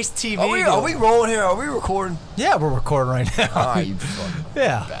that nice TV. Are we rolling here? Are we recording? Yeah, we're recording right now. All right, you fucking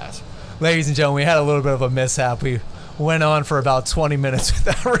bastard. Ladies and gentlemen, we had a little bit of a mishap. We went on for about 20 minutes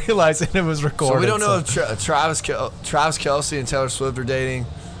without realizing it was recorded. So we don't know if Travis Kelce and Taylor Swift are dating.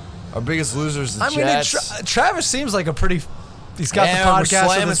 Our biggest losers, the Jets. mean, Travis seems like a pretty... He's got the podcast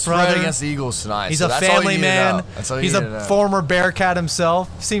with his brother against the Eagles tonight. He's a family man. He's a know. former Bearcat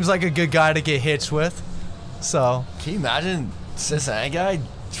himself. Seems like a good guy to get hitched with. So can you imagine Cincinnati guy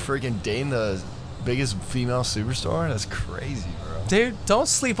freaking dating the biggest female superstar? That's crazy, bro. Dude, don't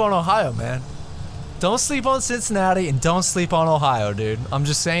sleep on Ohio, man. Don't sleep on Cincinnati and don't sleep on Ohio, dude. I'm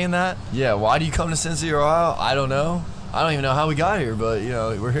just saying that. Yeah, why do you come to Cincinnati, Ohio? I don't know. I don't even know how we got here, but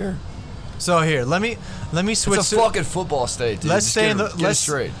we're here. So here, let me switch. It's a fucking football state, dude. Let's stay in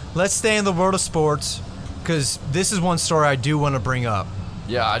the world of sports, because this is one story I do want to bring up.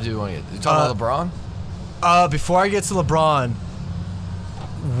 Yeah, I do want to get. You talking about LeBron? Before I get to LeBron,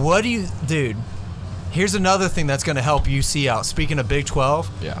 dude? Here's another thing that's going to help UC out. Speaking of Big 12,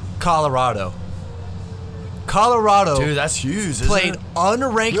 Colorado, dude, that's huge. Played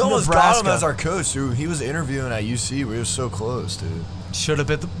unranked we almost Nebraska. got him as our coach, dude. He was interviewing at UC. We were so close, dude. Should have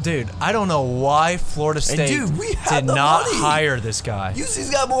been, dude. I don't know why Florida State did not hire this guy. UC's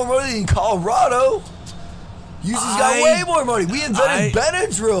got more money than Colorado. UC's got way more money. We invented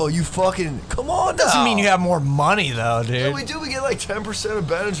Benadryl. You fucking come on. Doesn't mean you have more money though, dude. Yeah, we do. We get like 10% of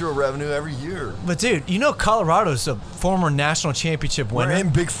Benadryl revenue every year. But dude, Colorado's a former national championship winner. We're in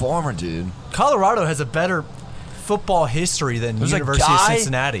Big Pharma, dude. Colorado has a better football history than University of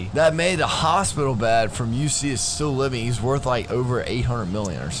Cincinnati. That made a hospital bed from UC is still living. He's worth like over $800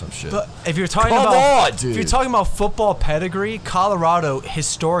 million or some shit. But if you're talking if you're talking about football pedigree, Colorado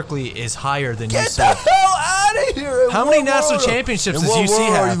historically is higher than UC. Get the hell out of here! How many national championships does UC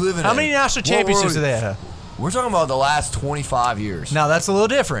have? How many national championships do they have? We're talking about the last 25 years. Now that's a little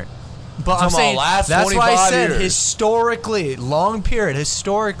different. But I'm saying that's why I said historically, long period,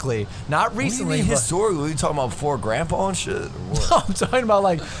 historically, not recently. What do you mean historically? Are you talking about before Grandpa and shit? Or what? No, I'm talking about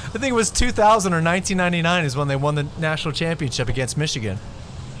I think it was 2000 or 1999 is when they won the national championship against Michigan.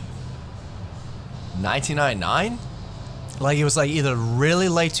 1999? Like it was either really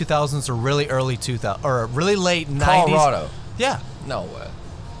late 2000s or really early 2000s or really late 90s. Colorado. Yeah. No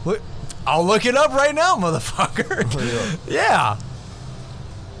way. I'll look it up right now, motherfucker. Yeah.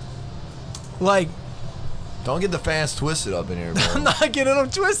 Don't get the fans twisted up in here, bro. I'm not getting them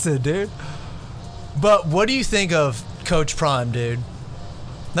twisted, dude. But what do you think of Coach Prime, dude?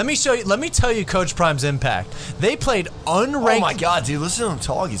 Let me tell you Coach Prime's impact. They played unranked. Oh my god, dude, listen to him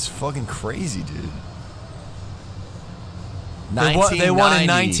talk. He's fucking crazy, dude. They won in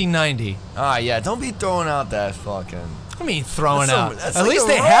 1990. Ah, yeah, don't be throwing out that fucking... I mean, throwing out. At like least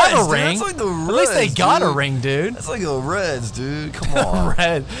they have a ring. Like at least they got a ring, dude. That's like the Reds, dude. Come on.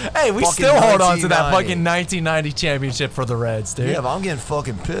 Red. Hey, we fucking still hold on to that 1990. fucking 1990 championship for the Reds, dude. Yeah, but I'm getting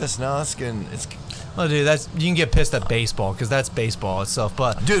fucking pissed now. It's Well, dude, you can get pissed at baseball because that's baseball itself.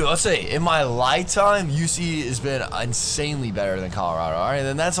 But dude, let's say in my lifetime, UC has been insanely better than Colorado. All right,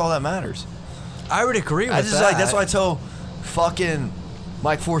 then that's all that matters. I would agree with that. Like that's why I tell fucking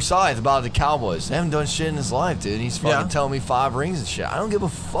Mike Forsyth about the Cowboys. They haven't done shit in his life, dude. He's fucking telling me 5 rings and shit. I don't give a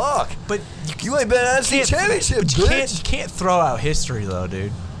fuck. But you ain't been at the championship, bitch. You can't throw out history though,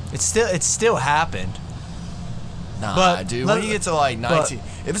 dude. It's still happened. Nah, but, dude. When you get to like 19,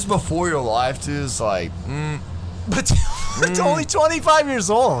 if it's before your life, dude, it's like, But it's only 25 years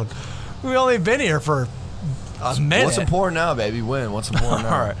old. We've only been here for a minute. What's important now, baby? Win. What's important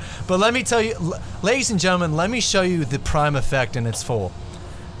now? All right. But let me tell you, ladies and gentlemen, let me show you the prime effect in its full.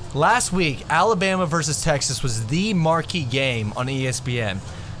 Last week, Alabama versus Texas was the marquee game on ESPN.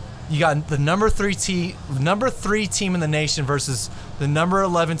 You got the number 3 team in the nation versus the number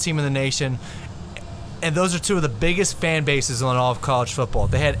 11 team in the nation. And those are two of the biggest fan bases on all of college football.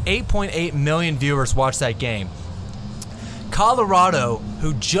 They had 8.8 million viewers watch that game. Colorado,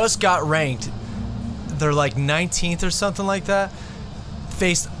 who just got ranked, they're like 19th or something like that,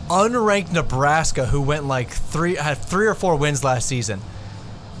 faced unranked Nebraska, who went had 3 or 4 wins last season.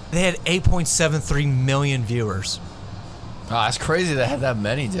 They had 8.73 million viewers. Oh, that's crazy they had that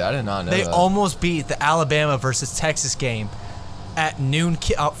many, dude. I did not know They that. almost beat the Alabama versus Texas game at noon with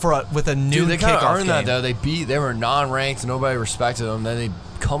a noon kickoff game. They kind of earned that, though. They were non-ranked. Nobody respected them. Then they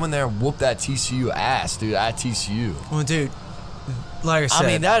come in there and whoop that TCU ass, dude, at TCU. Well, dude, like I said. I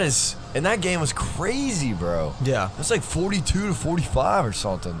mean, that game was crazy, bro. Yeah. It's like 42-45 or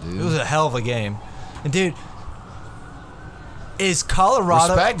something, dude. It was a hell of a game. And, dude, is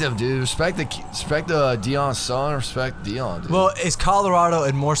Colorado... Respect them, dude. Respect the Deion's son. Respect Deion, dude. Well, is Colorado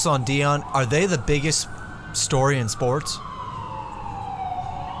and more so on Deion, are they the biggest story in sports?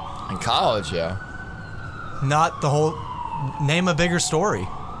 In college, yeah. Not the whole... Name a bigger story.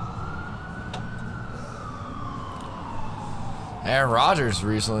 Aaron Rodgers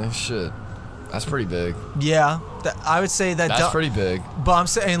recently. Shit. That's pretty big. Yeah. I would say that's pretty big. But I'm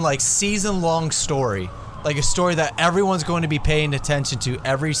saying, like, season-long story. Like a story that everyone's going to be paying attention to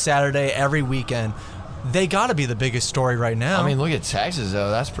every Saturday, every weekend. They got to be the biggest story right now. I mean, look at Texas, though.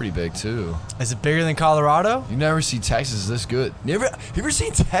 That's pretty big, too. Is it bigger than Colorado? You never see Texas this good. You ever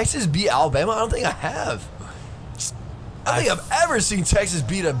seen Texas beat Alabama? I don't think I have. I don't think I've ever seen Texas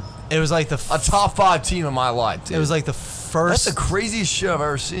beat a top 5 team in my life, dude. It was like the first... That's the craziest shit I've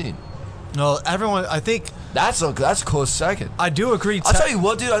ever seen. No, everyone... I think... That's a close second. I do agree. I'll tell you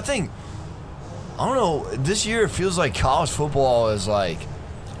what, dude. I don't know. This year it feels like college football is like...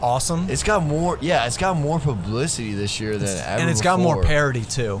 Awesome. It's got more publicity this year than ever and it's before. got more parity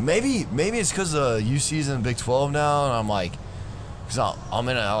too. Maybe it's because UC's in the Big 12 now, and I'm like, because I'm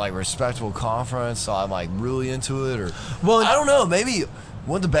in a like respectable conference, so I'm like really into it. Or I don't know. Maybe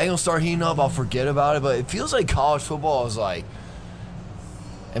when the Bengals start heating up, I'll forget about it. But it feels like college football is like,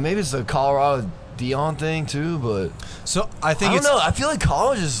 and maybe it's the Colorado Deion thing too. But so I don't know. I feel like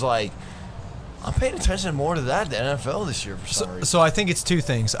college is like. I'm paying attention more to that than NFL this year for some reason. So I think it's 2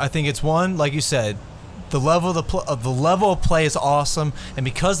 things. I think it's one, like you said, the level of play is awesome, and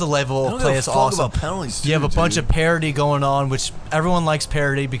because the level of play is awesome, about penalties too, you have a bunch of parity going on, which everyone likes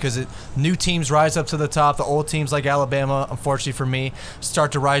parity because new teams rise up to the top. The old teams like Alabama, unfortunately for me,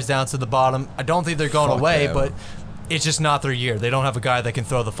 start to rise down to the bottom. I don't think they're going away, but it's just not their year. They don't have a guy that can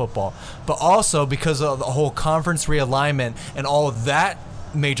throw the football. But also because of the whole conference realignment and all of that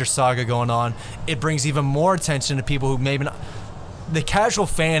major saga going on, it brings even more attention to people who maybe not. The casual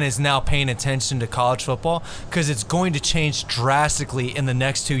fan is now paying attention to college football because it's going to change drastically in the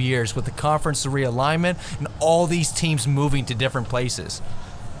next 2 years with the conference realignment and all these teams moving to different places.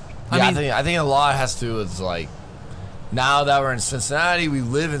 I think a lot has to do with like now that we're in Cincinnati, we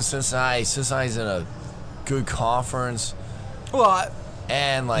live in Cincinnati. Cincinnati's in a good conference. Well,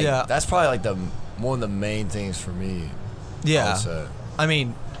 and like that's probably like one of the main things for me. Yeah. I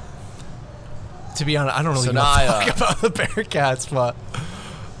mean, to be honest, I don't really talk about the Bearcats, but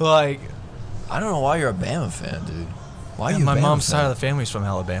like, I don't know why you're a Bama fan, dude. Why are you? My a Bama mom's fan? side of the family's from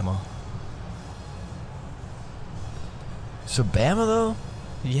Alabama. So Bama though?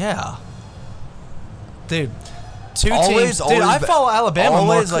 Yeah, dude. Two teams. Dude, I follow Alabama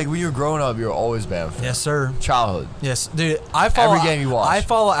always, like when you were growing up, you were always Bama fan. Yes, sir. Childhood. Yes, dude. I follow every game you watch. I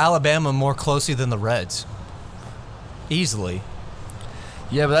follow Alabama more closely than the Reds. Easily.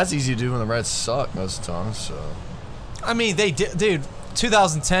 Yeah, but that's easy to do when the Reds suck most of the time. So, I mean, they did, dude.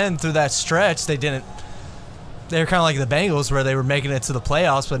 2010 through that stretch, they didn't. They're kind of like the Bengals, where they were making it to the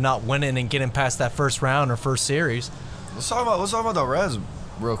playoffs but not winning and getting past that first round or first series. Let's talk about the Reds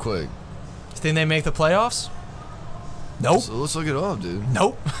real quick. Think they make the playoffs? Nope. Let's look it up, dude.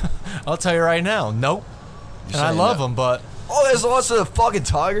 Nope. I'll tell you right now. Nope. And I love them, but oh, there's lots of the fucking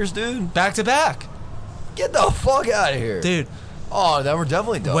Tigers, dude. back to back, Get the fuck out of here, dude. Oh, then we're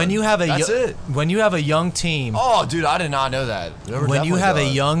definitely done. When you have a That's it. when you have a young team, Oh, dude, I did not know that. when you have a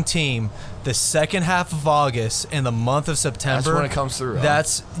young team, the second half of August and the month of September, That's when it comes through, huh?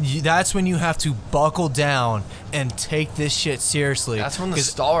 That's when you have to buckle down and take this shit seriously. That's when the 'Cause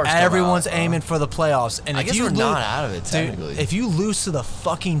stars come everyone's out, aiming for the playoffs, and I if guess you we're lose, not out of it, technically. dude, if you lose to the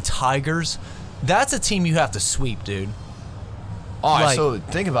fucking Tigers, that's a team you have to sweep, dude. All right, like- so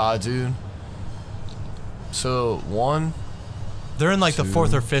think about it, dude. So 1, They're in like the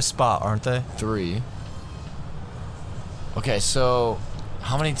 4th Two. or 5th spot, aren't they? 3. Okay, so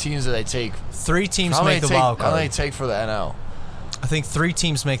how many teams do they take? 3 teams How many make the take, wild How many card. take for the NL? I think 3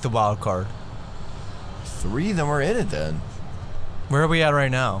 teams make the wild card. 3, then we're in it. Then Where are we at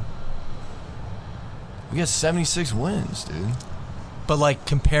right now? we got 76 wins, dude. But like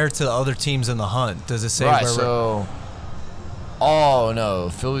compared to the other teams in the hunt, does it say Right, where we're? so. Oh no,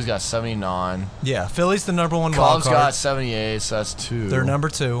 Philly's got 79. Yeah, Philly's the number 1 wild Cubs card. got 78, so that's 2. They're number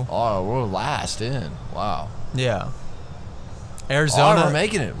 2. Oh, we're last in. Wow. Yeah. Oh, Arizona we're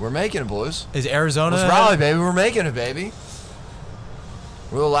making it. We're making it, boys. is Arizona. Let's rally, baby. We're making it, baby.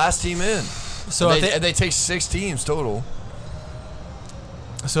 We're the last team in. So and if they take 6 teams total.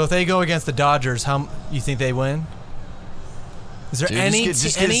 so if they go against the Dodgers, how you think they win? Is there Dude, any?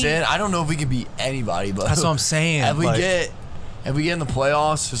 just get us in. I don't know if we can beat anybody, but That's what I'm saying. If we like, get in the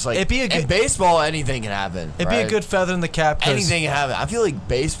playoffs, it's like It'd be a good- in baseball, anything can happen. it'd be a right? good feather in the cap. 'Cause Anything can happen. I feel like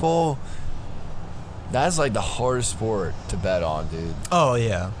baseball. That's like the hardest sport to bet on, dude. Oh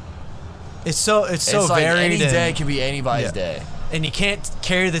yeah. It's so It's like varied. any and, day can be anybody's Yeah. day. and you can't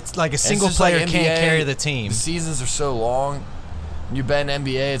carry the like a It's single just like player can't NBA, carry the team. The seasons are so long. When you bet in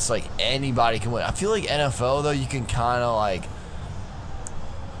NBA, it's like anybody can win. I feel like NFL though, you can kind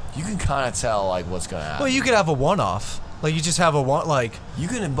of tell like what's gonna happen. Well, you could have a one-off. Like you just have a one. Like You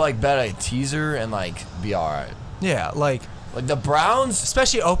can like bet a teaser and like be all right. yeah, like Like the Browns,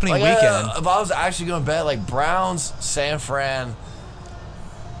 especially opening like, weekend. if I was actually gonna bet like Browns, San Fran,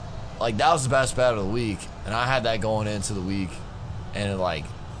 like that was the best bet of the week, and I had that going into the week, and I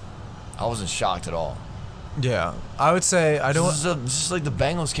wasn't shocked at all. Yeah, I would say I don't. Just like the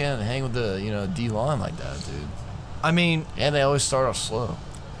Bengals can't hang with the D line like that, dude. I mean, And they always start off slow.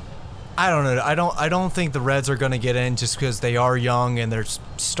 I don't know. I don't think the Reds are going to get in just because they are young and they're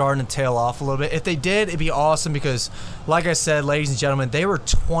starting to tail off a little bit. If they did, it'd be awesome because, like I said, ladies and gentlemen, they were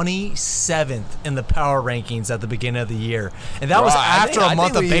 27th in the power rankings at the beginning of the year, and that was after a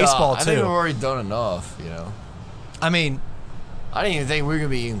month of baseball I think we've too. already done enough, you know. I mean, I didn't even think we were gonna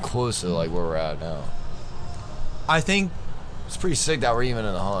be even close to like where we're at now. I think. It's pretty sick that we're even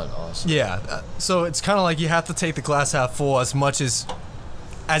in the hunt, honestly. Yeah, so it's kind of like you have to take the glass half full as much as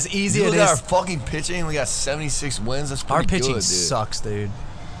easy You it look at our is. fucking pitching. We got 76 wins. That's pretty Our pitching good, dude. sucks, dude.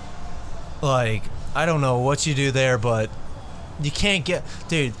 Like, I don't know what you do there, but you can't get...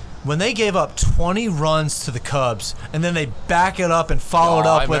 Dude, when they gave up 20 runs to the Cubs, and then they back it up and followed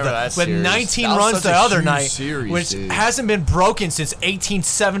I up with remember that with series. 19 That was runs such the a other huge night, series, which dude. hasn't been broken since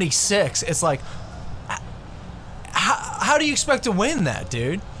 1876. It's like... How do you expect to win that,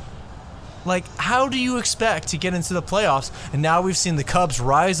 dude? Like, how do you expect to get into the playoffs? And now we've seen the Cubs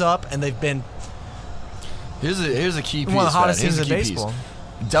rise up, and they've been Here's a key piece. one of the hottest man. Here's teams a in key baseball.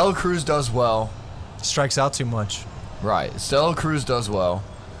 piece. Dela Cruz does well. Strikes out too much. Right. Dela Cruz does well.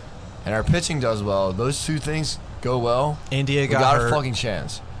 And our pitching does well. Those two things go well. India We got got hurt. a fucking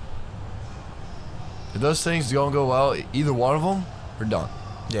chance. If those things don't go well, either one of them, we're done.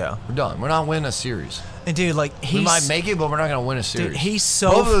 Yeah. We're done. We're not winning a series. And dude, like We might make it, but we're not gonna win a series. dude, he's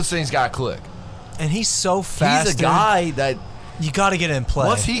so Both of those things got to click. and he's so fast. He's a dude. guy that You got to get in play.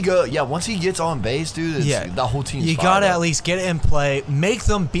 once he gets on base, dude, the whole team's You fired got to up. at least get in play. Make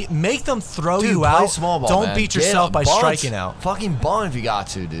them throw Dude, you play out. small ball, Don't man. beat Get yourself by bunt. striking out. Fucking bunt if you got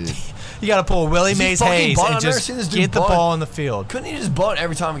to, dude. You got to pull Willie Does he Mays fucking Hayes bunt? and I've never just seen this dude get the bunt. ball in the field. Couldn't he just bunt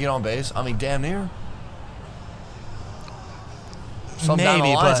every time we get on base? I mean, damn near. Something down the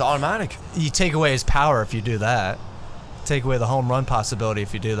Maybe, line, but it's automatic. you take away his power if you do that. Take away the home run possibility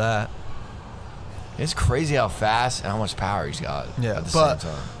if you do that. It's crazy how fast and how much power he's got. Yeah, at the but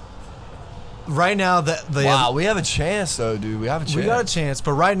same time. Right now, the Wow, we have a chance though, dude. We have a chance. we got a chance,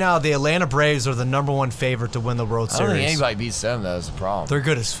 but right now the Atlanta Braves are the #1 favorite to win the World I don't Series. think anybody beats them. That's the problem. They're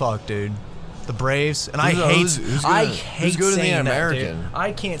good as fuck, dude. the Braves, and Who's I good hate in the saying that, American? dude.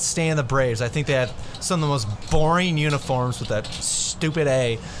 I can't stand the Braves. I think they have some of the most boring uniforms with that stupid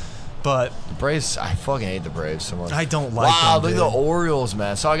A. But The Braves, I fucking hate the Braves so much. I don't like Wow, them, look at dude. the Orioles,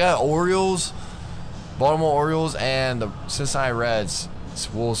 man. So I got Orioles, Baltimore Orioles, and the Cincinnati Reds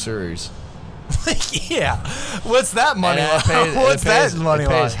World Series. Yeah, what's that money And line? What's that money It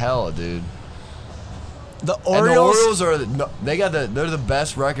pays line? hella, dude. The And the Orioles. Orioles they're the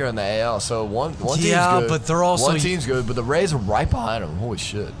best record in the AL. So one team's Yeah, good. but they're also- one team's good, but the Rays are right behind them. Holy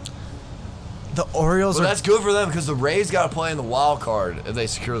shit! The Orioles But are. that's good for them because the Rays got to play in the wild card if they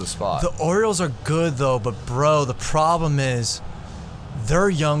secure the spot. The Orioles are good though, but bro, the problem is they're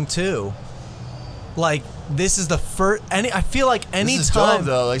young too. Like this is the first. I feel like any This is time. dumb,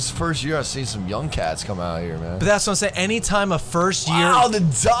 though. Like, it's the first year I've seen some young cats come out here, man. But that's what I'm saying. Anytime a first year. Wow, the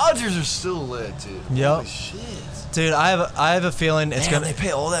Dodgers are still lit, dude. Yep. Holy shit. Dude, I have a feeling it's Man, gonna. they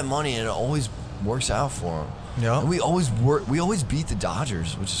pay all that money and it always works out for them. Yeah. And we always beat the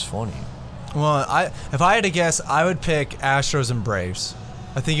Dodgers, which is funny. Well, if I had to guess, I would pick Astros and Braves.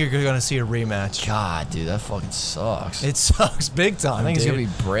 I think you're going to see a rematch. God, dude, that fucking sucks. It sucks big time. I think it's gonna be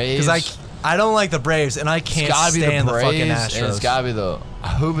Braves. Because I don't like the Braves, and I can't gotta be stand the Braves, fucking Astros. and it's gotta be the. I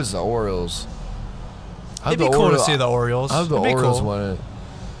hope it's the Orioles. It'd be cool to see the Orioles. I hope the It'd be Orioles cool. win it.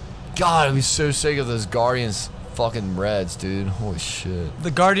 God, I'd be so sick of those Guardians fucking Reds, dude. Holy shit.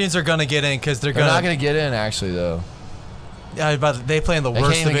 The Guardians are going to get in because they're They're going not gonna get in, actually, though. Yeah, but they play in the They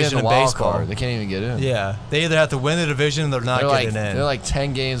worst can't even get division in in the wild baseball. card. They can't even get in. Yeah, they either have to win the division or they're not getting in. They're like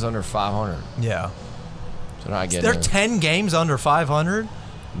 10 games under 500. Yeah. They're not getting They're in. 10 games under 500?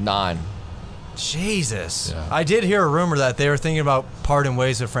 9. Jesus. Yeah. I did hear a rumor that they were thinking about parting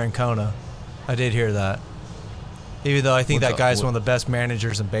ways with Francona. I did hear that. Even though I think that guy's one of the best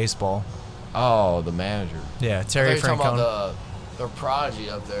managers in baseball. Oh, the manager. Yeah, Terry I thought you were talking Francona. about the prodigy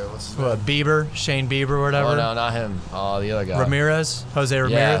up there. What's his name? What, Bieber? Shane Bieber or whatever? Oh, no, not him. Oh, the other guy. Ramirez? Jose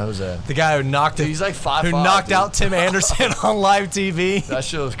Ramirez? Yeah, Jose. The guy who knocked Dude, it. he's like 5'5", Who knocked dude. out Tim Anderson on live TV. That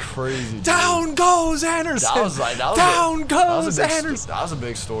shit was crazy. Dude. Down goes Anderson. That was Down goes Anderson. That was a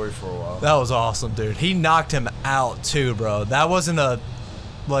big story for a while. That was awesome, dude. He knocked him out too, bro. That wasn't that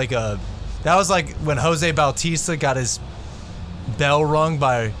was like when Jose Bautista got his bell rung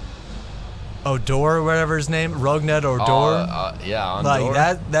by Odor or whatever his name, Rugnet Odor. Yeah, on like door.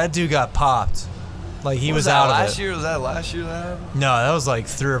 that dude got popped. Like he was that out last of it. year? Was that last year that happened? No, that was like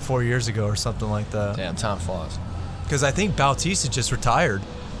 3 or 4 years ago or something like that. Damn, time flies. Because I think Bautista just retired.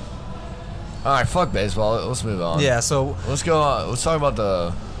 All right, fuck baseball. Let's move on. Yeah, so Let's go on. Let's talk about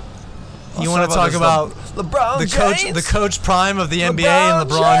the. you want to talk about LeBron the coach prime of the NBA and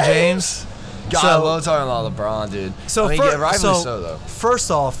LeBron LeBron James? God, So- I love talking about LeBron, dude. So, I mean, yeah, rightfully so though.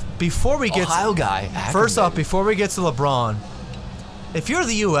 First off, before we get Ohio guy. first Akron, off, before we get to LeBron, if you're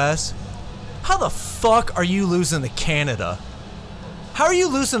the U.S., how the fuck are you losing to Canada? How are you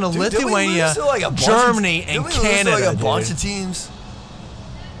losing to baby. Dude, did we Lithuania, lose to, like, a bunch Germany, of, and did we lose to, Canada? like, a dude? bunch of teams.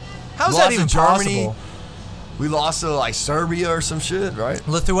 How's We that lost even to Germany. possible? We lost to like Serbia or some shit, right?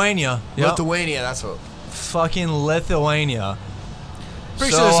 Lithuania. Yep. Lithuania. That's what. Fucking Lithuania.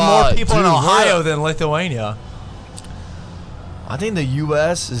 Pretty So, sure there's more people in dude, Ohio we're- than Lithuania. I think the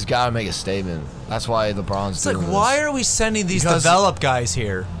U.S. has got to make a statement. That's why LeBron's It's doing like, this. why are we sending these Because- developed guys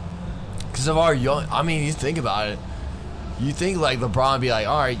here? Because of our young. I mean, you think about it. You think like LeBron would be like,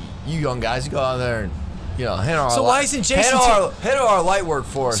 all right, you young guys, you go out there and handle our. So why isn't Jason handle our light work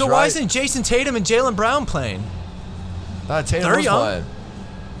for us? So right? why isn't Jason Tatum and Jaylen Brown playing? Tatum they're was young? playing?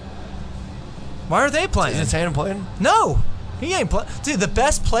 Why are they playing? Isn't Tatum playing? No, he ain't playing. Dude, the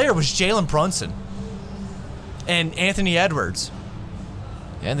best player was Jalen Brunson and Anthony Edwards.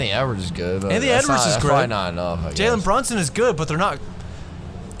 Anthony Edwards is good. But Anthony that's Edwards not, is that's great. probably not enough. I Jalen guess. Brunson is good, but they're not.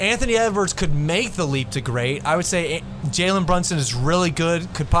 Anthony Edwards could make the leap to great. I would say Jalen Brunson is really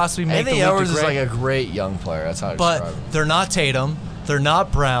good. Could possibly make Anthony the leap Edwards to is great. like a great young player. That's how I describe But him. they're not Tatum. They're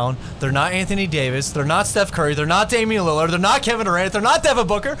not Brown. They're not Anthony Davis. They're not Steph Curry. They're not Damian Lillard. They're not Kevin Durant. They're not Devin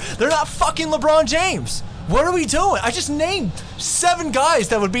Booker. They're not fucking LeBron James. What are we doing? I just named 7 guys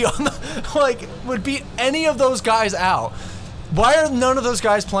that would be on the would beat any of those guys out. Why are none of those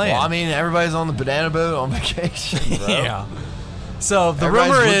guys playing? Well, I mean, everybody's on the banana boat on vacation, bro. Yeah. So the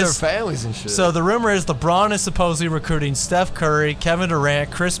Everybody's rumor with is their families and shit. So the rumor is LeBron is supposedly recruiting Steph Curry, Kevin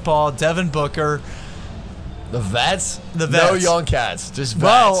Durant, Chris Paul, Devin Booker. The vets? The No vets. young cats, just vets.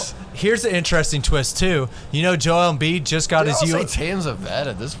 Well, here's the interesting twist too. You know, Joel Embiid just got Dude, his I'll say Tatum's a vet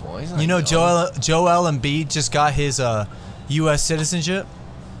at this point. He's not You know, young. Joel Embiid just got his U.S. citizenship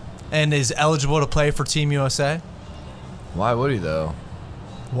and is eligible to play for Team USA. Why would he though?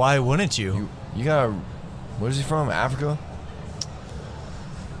 Why wouldn't you? You got. Where is he from? Africa?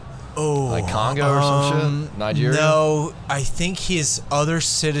 Oh, Like Congo or some shit? Nigeria? No, I think his other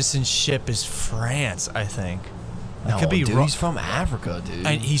citizenship is France, I think. I could be dude, wrong. he's from Africa, dude.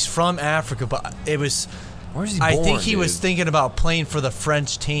 And he's from Africa, but it was... Where's he born, I think he dude? was thinking about playing for the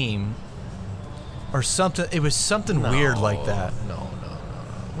French team. Or something. It was something weird like that. No.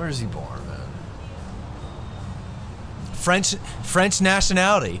 Where is he born, man? French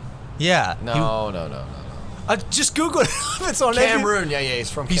nationality. Yeah. No. Just Google it. It's on Cameroon. Yeah, he's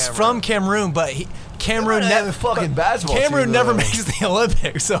from Cameroon. He's from Cameroon, but Cameroon never fucking basketball Cameroon team, never though. makes the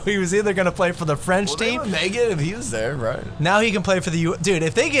Olympics, so he was either going to play for the French They team. would make it if he was there, right? Now he can play for the U. Dude,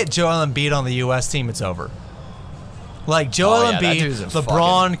 if they get Joel Embiid on the U.S. team, it's over. Like Joel that dude's a Embiid,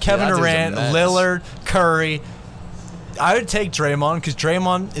 LeBron, fucking- Kevin that dude's a Durant, menace. Lillard, Curry. I would take Draymond because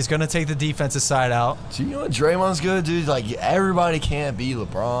Draymond is going to take the defensive side out. Do you know what Draymond's good, dude? Like, everybody can't be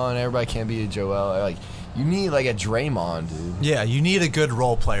LeBron. Everybody can't be a Joel. Like, you need, like, a Draymond, dude. Yeah, you need a good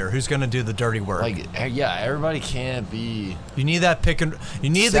role player who's going to do the dirty work. Like, yeah, everybody can't be... You need that pick and... You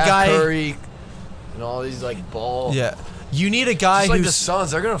need Steph the guy... Curry and all these, like, ball... Yeah. You need a guy Just like who's... the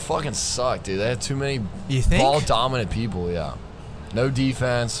Suns, they're going to fucking suck, dude. They have too many You think? ball-dominant people, yeah. No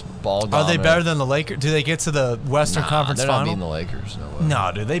defense, ball-dominant. Are they better than the Lakers? Do they get to the Western Conference they're Final? not beating the Lakers, no way.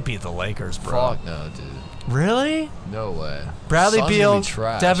 No, dude, they beat the Lakers, bro. Fuck no, dude. Really? No way. Bradley Suns Beal, gonna be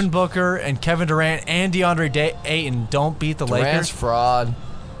trash. Devin Booker, and Kevin Durant and DeAndre Ayton don't beat the Durant's Lakers? fraud.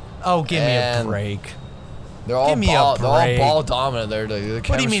 Oh, give me a and- break. They're all Give me a they're all break. ball dominant. Their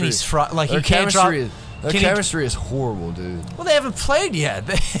What do you mean he's fraud? Like, their he can't drop... chemistry, their can he- chemistry is horrible, dude. Well, they haven't played yet.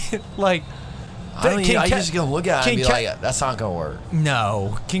 Like... I just gonna look at it and be like, that's not gonna work.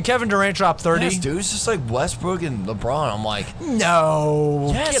 No. Can Kevin Durant drop 30? Yes, dude, it's just like Westbrook and LeBron. I'm like,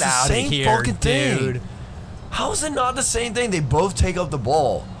 No. yes, Get it's out the of same here, fucking dude. thing. How is it not the same thing? They both take up the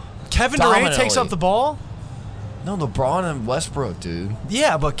ball. Kevin Durant takes Dominantly. up the ball? No, LeBron and Westbrook, dude.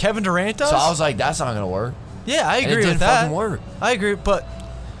 Yeah, but Kevin Durant does? So I was like, that's not gonna work. Yeah, I And agree it with didn't that. fucking work. I agree, but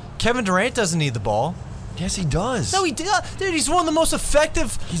Kevin Durant doesn't need the ball. Yes, he does. No, he did. Dude, he's one of the most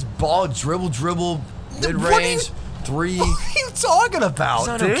effective. He's ball, dribble, What mid-range, are three. What are you talking about, He's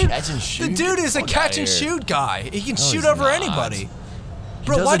not no dude? catch and shoot. The dude is a Fuck catch outta and here. shoot guy. He can shoot he's over not. anybody. He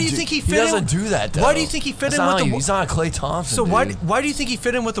Bro, why doesn't do you think he fit He doesn't in? do that, though. Why do you think he fit That's in not with the? He's not a Klay Thompson, So dude. why do you think he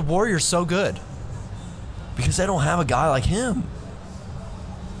fit in with the Warriors so good? Because they don't have a guy like him.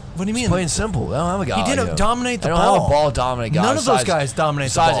 What do you mean? It's plain and simple. They don't have a guy He like didn't him. dominate the They don't ball. have a ball dominant guy. None of those guys dominate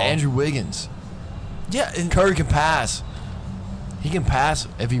the besides ball. Andrew Wiggins. Yeah, and Curry can pass. He can pass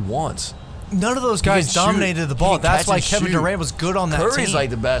if he wants. none of those guys can shoot. dominated the He ball. can That's catch why and Kevin shoot. Durant was good on that Curry's team. like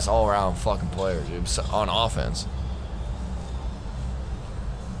the best all-around fucking player, dude, on offense.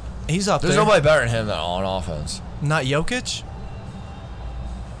 He's up There's there. nobody better than him than on offense. Not Jokic.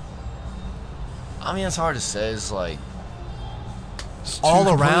 I mean, it's hard to say. It's like it's two All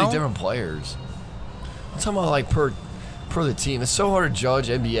completely around? different players. I'm talking about like per the team. It's so hard to judge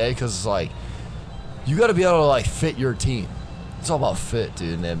NBA because it's like you got to be able to like fit your team. It's all about fit,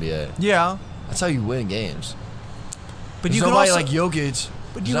 dude. In the NBA, Yeah, that's how you win games. but There's you can nobody also like Jokic.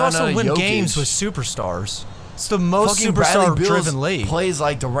 but you There's can not also win Jokic. games with superstars. It's the most Fucking Bradley Beal superstar-driven league. plays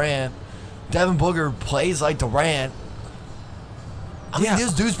like Durant. Devin Booker plays like Durant. I mean, Yeah.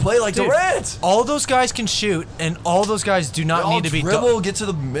 these dudes play like Dude, Durant. all those guys can shoot, and all those guys do They not all need to be dribble, get to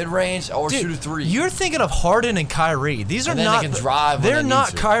the mid range, or Dude, shoot a three. You're thinking of Harden and Kyrie. These are And then they not. can drive when They're they need not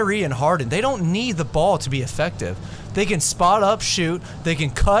to. Kyrie and Harden. They don't need the ball to be effective. They can spot up, shoot. They can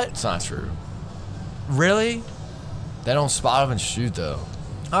cut. It's not true. Really? They don't spot up and shoot though.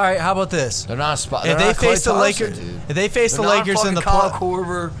 All right. How about this? They're not a spot. If they're they not face Klay the Thompson, Lakers, dude. if they face the They're not Lakers in the fucking Kyle play,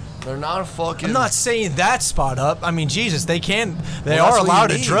 Korver. They're not a fucking. I'm not saying that spot up. I mean, Jesus, they can. They Well, are that's what allowed you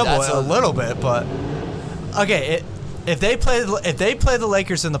to need. dribble That's a little bit, but okay. If they play the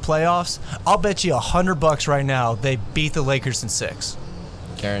Lakers in the playoffs, I'll bet you $100 right now they beat the Lakers in 6.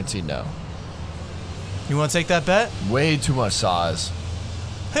 Guaranteed no. You want to take that bet? Way too much size.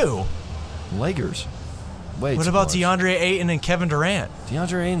 Who? Lakers. Way What too about much. DeAndre Ayton and Kevin Durant?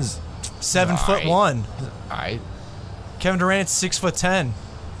 DeAndre Ayton's 7'1". All right. Kevin Durant's 6'10".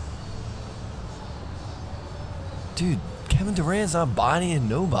 Dude, Kevin Durant's not bodying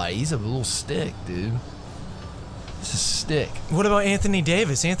nobody. He's a little stick, dude. He's a stick. What about Anthony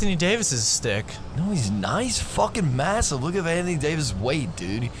Davis? Anthony Davis is a stick. No, he's nice, fucking massive. Look at Anthony Davis' weight,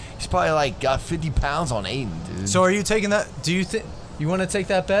 dude. He's probably like got 50 pounds on Ayton, dude. So are you taking that? Do you think you want to take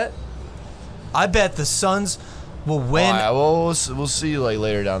that bet? I bet the Suns will win. All right, well, we'll see like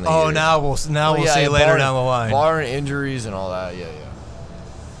later down the year. Oh, now we'll see later barring- down the line. Barring injuries and all that, yeah.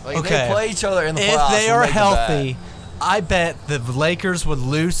 Like, Okay. they play each other in the If playoffs. they we'll are make the bet. healthy, I bet the Lakers would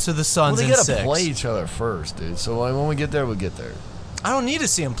lose to the Well, Suns they in gotta 6. play each other first, dude. So like, when we get there, we'll get there. I don't need to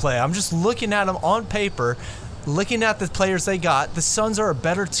see them play. I'm just looking at them on paper, looking at the players they got. The Suns are a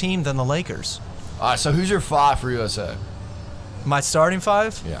better team than the Lakers. All right, so who's your 5 for USA? My starting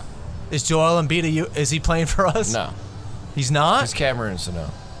 5? Yeah. Is Joel Embiid is he playing for us? No. He's not? It's Cameroon, so no.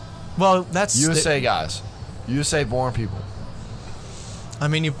 Well, that's... USA guys. USA-born people. I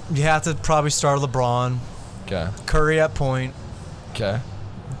mean, you have to probably start LeBron. Okay. Curry at point. Okay.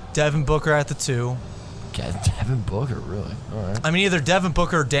 Devin Booker at the 2. Okay, Devin Booker, really? All right. I mean, either Devin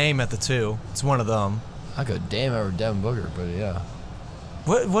Booker or Dame at the 2. It's one of them. I go Dame over Devin Booker, but yeah.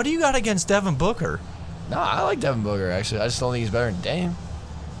 What do you got against Devin Booker? No, I like Devin Booker, actually. I just don't think he's better than Dame.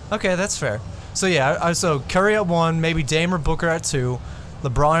 Okay, that's fair. So, yeah, so Curry at 1, maybe Dame or Booker at 2,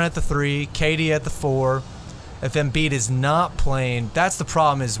 LeBron at the 3, KD at the 4. If Embiid is not playing, that's the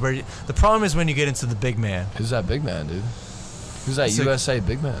problem. The problem is when you get into the big man. Who's that big man, dude? Who's that USA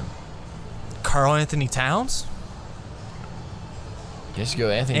big man? Karl Anthony Towns? Guess you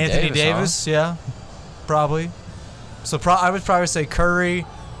go Anthony Davis, huh? Yeah, probably. So I would probably say Curry,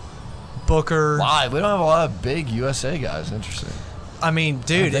 Booker. Why? We don't have a lot of big USA guys. Interesting. I mean,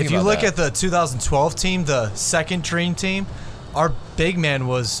 dude, if you look at the 2012 team, the second dream team, our big man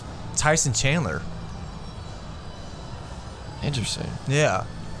was Tyson Chandler. Interesting. Yeah.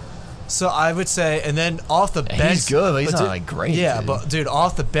 So I would say, and then off the bench, he's good, but he's not like great. Yeah, dude. but dude,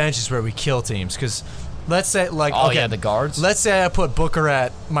 off the bench is where we kill teams. Because let's say, like, okay, the guards. Let's say I put Booker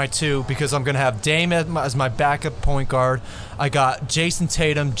at my 2 because I'm gonna have Dame as my backup point guard. I got Jason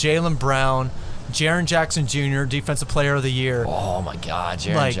Tatum, Jaylen Brown, Jaren Jackson Jr., Defensive Player of the Year. Oh my God,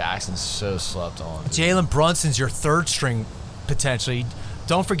 Jaren Jackson's so slept on. Dude. Jalen Brunson's your 3rd string potentially.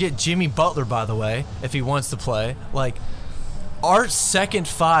 Don't forget Jimmy Butler, by the way, if he wants to play. Like, our second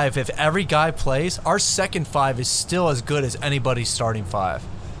 5, if every guy plays, our second 5 is still as good as anybody's starting 5.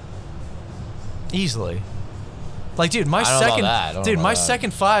 Easily. Like, dude, my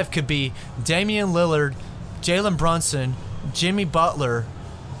second 5 could be Damian Lillard, Jalen Brunson, Jimmy Butler,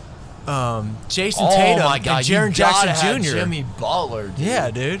 Jason Tatum, my God, and Jaren Jackson Jr. Jimmy Butler, dude. Yeah,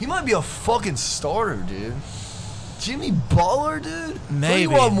 dude. He might be a fucking starter, dude. Jimmy Butler, dude? Maybe.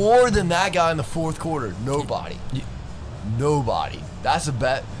 Who you want more than that guy in the 4th quarter? Nobody. Nobody. That's the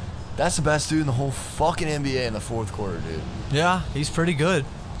best dude in the whole fucking NBA in the 4th quarter, dude. Yeah, he's pretty good.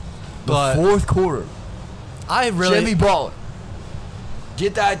 The 4th quarter. Jimmy Butler.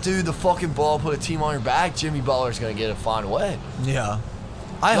 Get that dude the fucking ball, put a team on your back. Jimmy Butler's gonna get it, find a way. Yeah.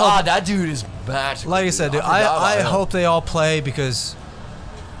 I hope that dude is magical. Like I said, dude, I hope they all play because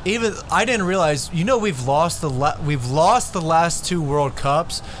even I didn't realize. You know, we've lost the last 2 World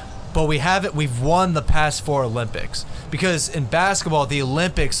Cups, but we've won the past 4 Olympics. Because in basketball, the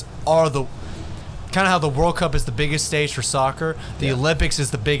Olympics are the kind of how the World Cup is the biggest stage for soccer. The Olympics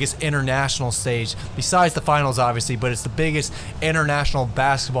is the biggest international stage, besides the finals, obviously, but it's the biggest international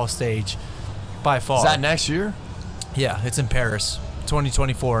basketball stage by far. Is that next year? Yeah, it's in Paris,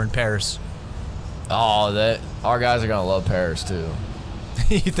 2024 in Paris. Oh, our guys are gonna love Paris too.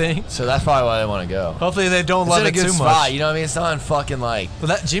 You think? So that's probably why they want to go. Hopefully they don't love it too much. You know what I mean? It's not in fucking like. Well,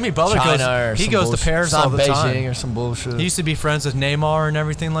 that Jimmy Butler China goes to Paris all the Beijing time. Or some bullshit. He used to be friends with Neymar and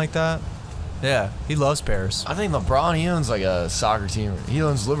everything like that. Yeah, he loves Paris. I think LeBron, he owns like a soccer team. He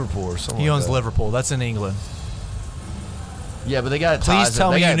owns Liverpool or something. He owns Liverpool. That's in England. Yeah, but they got ties. Please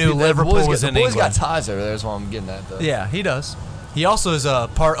tell me you knew Liverpool was in England. The boys got ties over there. That's what I'm getting at, though. Yeah, he does. He also is a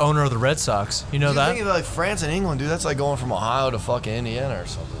part owner of the Red Sox. You know that? You think of like France and England, dude. That's like going from Ohio to fucking Indiana or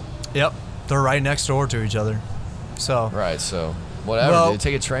something. Yep, they're right next door to each other. So right, so whatever. Dude.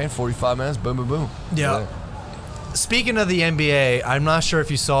 Take a train, 45 minutes, boom, boom, boom. Yeah. Speaking of the NBA, I'm not sure if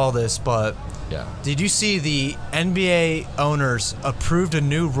you saw this, but did you see the NBA owners approved a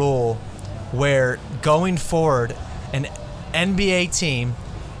new rule where going forward, an NBA team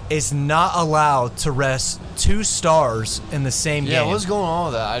is not allowed to rest 2 stars in the same game. Yeah, what's going on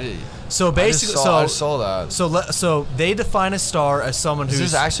with that? So basically, I saw that. So they define a star as someone who's.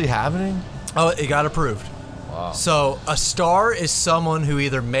 Is this actually happening? Oh, it got approved. Wow. So a star is someone who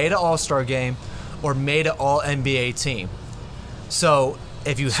either made an All-Star game or made an All-NBA team. So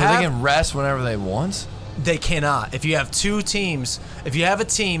if you they can rest whenever they want? They cannot. If you have 2 teams, if you have a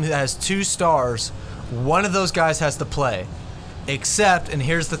team that has 2 stars, one of those guys has to play. Except, and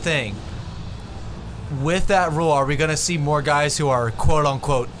here's the thing. With that rule, are we going to see more guys who are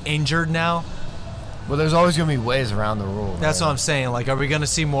quote-unquote injured now? Well, there's always going to be ways around the rule. That's what I'm saying. Like, are we going to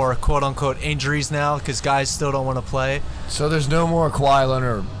see more quote-unquote injuries now because guys still don't want to play? So there's no more Kawhi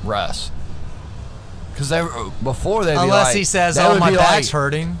Leonard rest? Because before they'd be unless like, he says, "Oh, my back's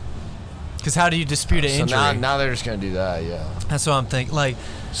hurting." Because how do you dispute an injury? Now they're just gonna do that. Yeah. That's what I'm thinking. Like,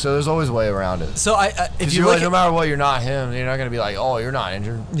 so there's always a way around it. So if you look look no matter what, you're not him. You're not gonna be like, oh, you're not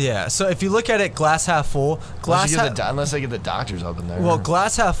injured. Yeah. So if you look at it, glass half full. Unless they get the doctors up in there. Well,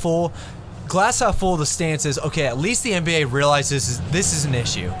 glass half full. Glass half full. The stance is okay. At least the NBA realizes this is an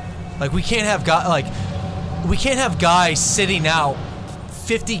issue. Like we can't have guys sitting out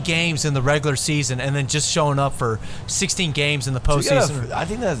 50 games in the regular season and then just showing up for 16 games in the postseason. I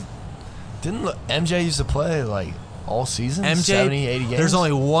think that didn't MJ used to play like all season, MJ, 70, 80 games. There's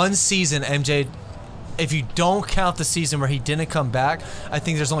only one season MJ. If you don't count the season where he didn't come back, I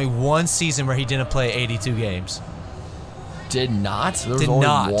think there's only one season where he didn't play 82 games. Did not? There was Did only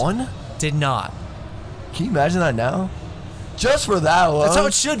not. one? Did not. Can you imagine that now? Just for that alone. That's how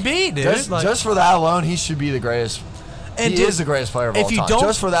it should be, dude. Just for that alone, he should be the greatest. And he is the greatest player of all time.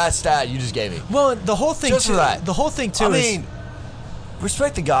 Just for that stat you just gave me. Well, the whole thing just too. For that. The whole thing too. I mean,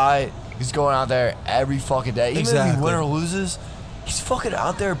 respect the guy who's going out there every fucking day. Even if he wins or loses, he's fucking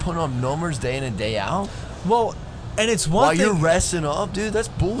out there putting up numbers day in and day out. Well, and it's one while thing. You're resting up, dude. That's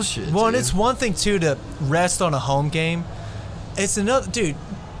bullshit. Well, dude. and it's one thing too to rest on a home game. It's another, dude.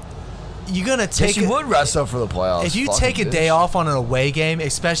 You're gonna take. You would rest up for the playoffs. If you take a day off on an away game,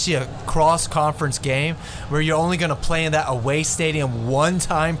 especially a cross-conference game where you're only gonna play in that away stadium one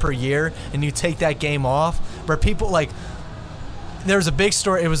time per year, and you take that game off, where people like, there was a big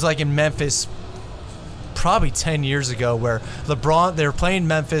story. It was like in Memphis, probably 10 years ago, where LeBron. They were playing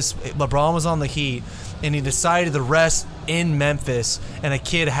Memphis. LeBron was on the Heat, and he decided to rest in Memphis, and a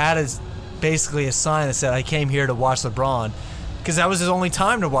kid had basically a sign that said, "I came here to watch LeBron." Because that was his only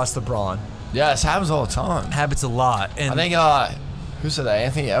time to watch LeBron. Yeah, this happens all the time. Happens a lot. And I think, who said that?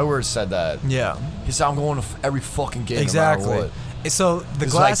 Anthony Edwards said that. Yeah. He said, I'm going to every fucking game exactly. no matter what. So the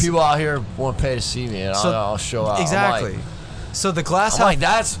it's glass... like people out here want to pay to see me, and I'll show out. Exactly. So the glass half... like,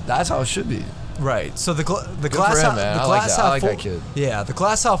 that's how it should be. Right. So the glass half... I like that kid. Yeah, the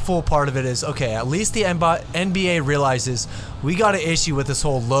glass half full part of it is, okay, at least the NBA realizes we got an issue with this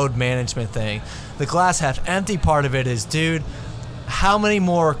whole load management thing. The glass half empty part of it is, dude... How many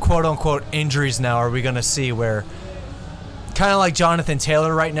more quote-unquote injuries now are we going to see where kind of like Jonathan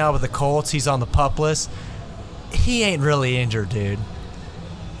Taylor right now with the Colts, he's on the PUP list. He ain't really injured, dude.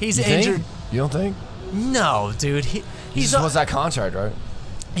 He's injured. You don't think? No, dude. He just wants that contract, right?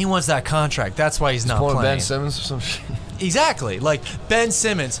 He wants that contract. That's why he's not playing. Ben Simmons or some shit. Exactly. Like Ben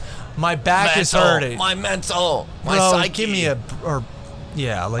Simmons, my back is hurting. My mental. My Bro, psyche. give me give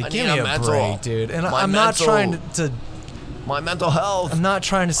me a break, dude. And I'm mental. not trying to my mental health. I'm not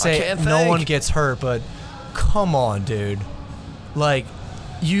trying to say no one gets hurt, but come on, dude. Like,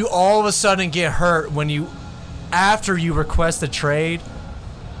 you all of a sudden get hurt after you request a trade.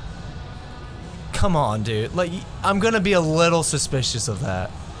 Come on, dude. Like, I'm gonna be a little suspicious of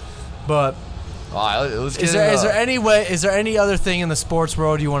that. But is there any other thing in the sports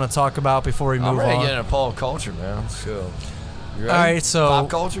world you want to talk about before we move on? I'm ready to get into pop culture, man. Let's go. You ready? All right, so pop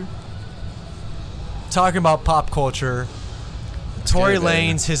culture. Talking about pop culture. Tory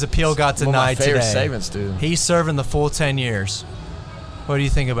Lanez, his appeal got denied today. One of my favorite segments, dude. He's serving the full 10 years. What do you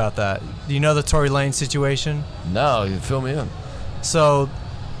think about that? Do you know the Tory Lanez situation? No, you fill me in. So,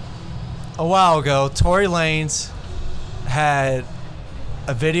 a while ago, Tory Lanez had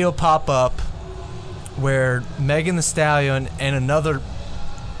a video pop up where Megan Thee Stallion and another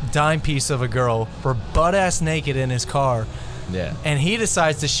dime piece of a girl were butt-ass naked in his car. Yeah. And he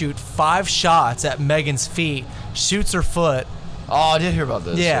decides to shoot 5 shots at Megan's feet, shoots her foot. Oh, I did hear about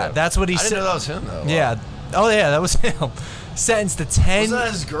this. Yeah, that's what he said. I didn't know that was him, though. Yeah. Oh, yeah, that was him. Sentenced to 10. Was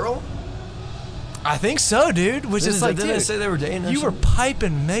that his girl? I think so, dude. Which is like, didn't they say they were dating? You were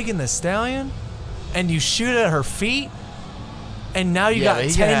piping Megan Thee Stallion, and you shoot at her feet, and now you got 10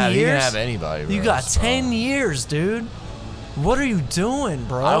 years? You can have anybody, bro. You got 10 years, dude. What are you doing,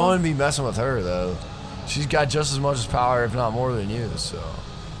 bro? I don't want to be messing with her, though. She's got just as much power, if not more than you, so...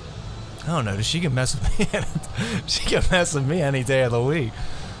 I don't know. She can mess with me. She can mess with me any day of the week.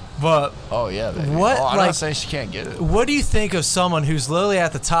 But oh yeah, baby. What? I'm not saying she can't get it. What do you think of someone who's literally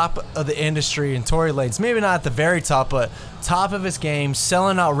at the top of the industry in Tory Lanez? Maybe not at the very top, but top of his game,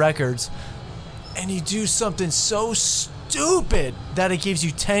 selling out records, and you do something so stupid that it gives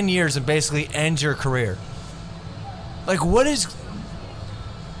you 10 years and basically ends your career. Like, what is?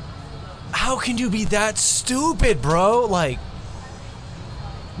 How can you be that stupid, bro? Like.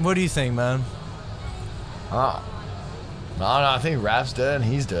 What do you think, man? No, I think rap's dead and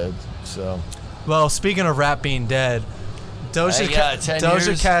he's dead. So. Well, speaking of rap being dead, Doja Cat's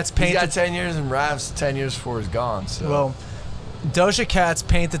paint. He's got 10 years and rap's 10 years before he's gone. So. Well, Doja Cat's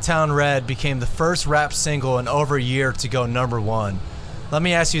 "Paint the Town Red" became the first rap single in over a year to go #1. Let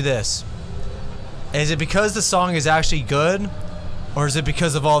me ask you this: Is it because the song is actually good, or is it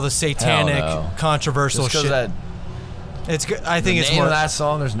because of all the satanic, controversial Just 'cause shit? that It's good. I think the it's name more. of that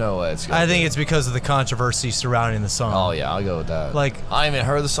song. There's no way it's good. I think it's because of the controversy surrounding the song. Oh yeah, I'll go with that. Like, I ain't even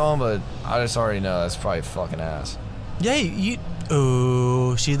heard the song, but I just already know that's probably fucking ass. yeah,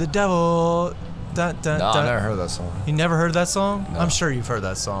 ooh, she the devil. Dun, dun, No, dun. I never heard that song. You never heard that song? No. I'm sure you've heard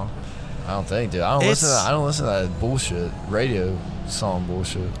that song. I don't think, dude. I don't listen to that bullshit radio song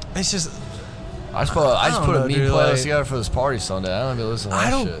bullshit. It's just. I just put a mean playlist together for this party Sunday. I don't even listen to that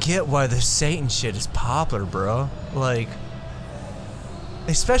shit. I don't get why the Satan shit is popular, bro. Like,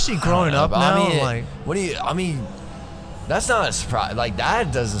 especially growing up now. Like, what do you? I mean, that's not a surprise. Like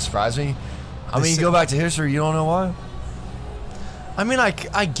that doesn't surprise me. I mean, you go back to history. You don't know why. I mean, I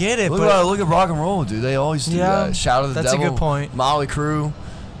get it, Look at rock and roll, dude. They always do that. Shout of the that's Devil. a good point. Molly Crew.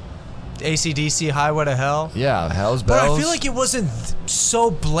 AC/DC, Highway to Hell. Yeah, Hell's Bells. But I feel like it wasn't so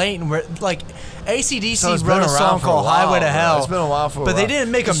blatant. Where like AC/DC So it's wrote been a song around for a called while, Highway to bro. Hell. It's been a while for a But they while.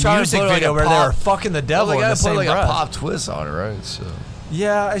 didn't make a Just trying to music put, like, video a where they pop- were fucking the devil Well, in they the gotta put same like breath. a pop twist on it, right? So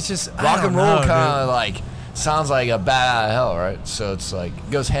Yeah, it's just I rock don't and roll know, kind of dude. like sounds like a bat out of hell, right? So it's like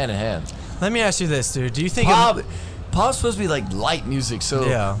it goes hand in hand. Let me ask you this, dude. Do you think Pop's supposed to be like light music, so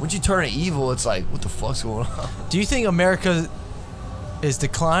Yeah. once you turn it evil, it's like what the fuck's going on? Do you think America is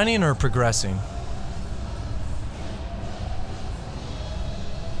declining or progressing?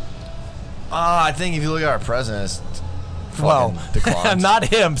 I think if you look at our president, it's Well, declines. not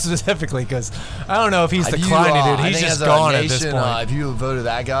him specifically, because I don't know if he's If you, declining, I dude. He's think just as a gone at this nation, point. if you voted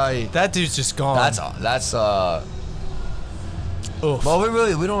that guy, That dude's just gone. that's Oof. well, we don't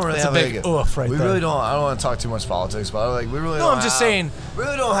really That's have a big oof right we there. really don't. I don't want to talk too much politics, but like we really. No, don't I'm just have- saying- We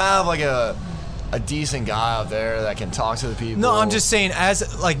really don't have like a decent guy out there that can talk to the people. No, I'm just saying,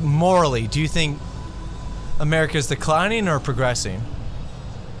 as like morally, do you think America's declining or progressing?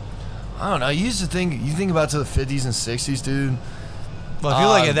 I don't know. You think about to the 50s and 60s, dude. Well, if you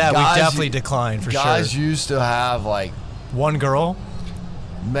look at that, guys- we've definitely declined for Guys sure. used to have like One girl.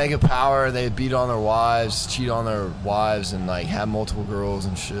 mega power. They beat on their wives, cheat on their wives, and like have multiple girls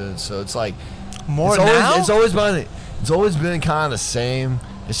and shit. So it's like More it's now? It's always been kind of the same.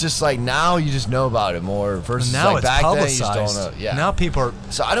 It's just like now you just know about it more versus Now like it's back then you publicized. just don't know. Yeah. Now people are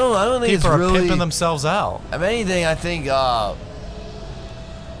So I don't think it's really pimping themselves out. If anything, I think. I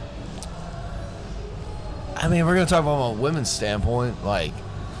mean, we're gonna talk about from a women's standpoint. Like,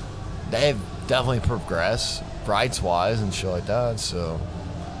 they've definitely progressed rights wise and shit like that. So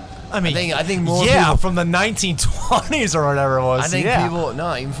I mean, I think more yeah, people- from the 1920s or whatever it was. I think yeah. people,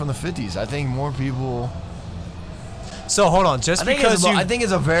 no, even from the 50s. I think more people. So hold on, just because you. I think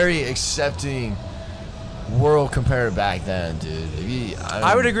it's a very accepting world compared to back then, dude.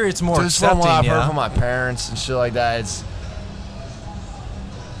 I would agree it's more just from what I've accepting, heard yeah. from my parents and shit like that. It's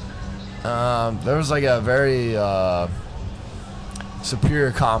there was like a very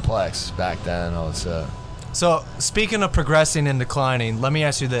superior complex back then, I would say. So speaking of progressing and declining, let me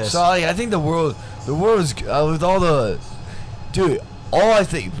ask you this. So like, I think the world is with all the, dude. All I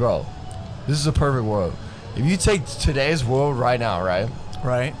think, bro, this is a perfect world. If you take today's world right now, right,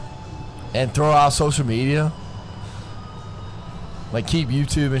 Right. and throw out social media, like keep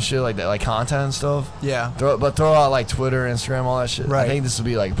YouTube and shit like that, like content and stuff. Yeah. Throw out like Twitter, Instagram, all that shit. Right. I think this would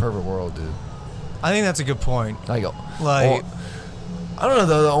be like a perfect world, dude. I think that's a good point. Like, Like- I don't know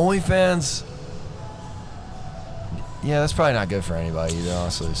though. The OnlyFans. Yeah, that's probably not good for anybody either,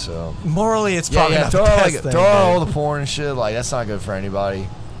 honestly. So Morally, it's probably not throw the out best like thing, throw out dude. all the porn and shit. Like that's not good for anybody.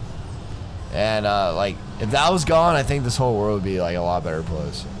 And like if that was gone, I think this whole world would be like a lot better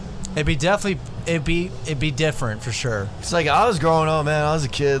place. It'd be different for sure. It's like I was growing up, man. I was a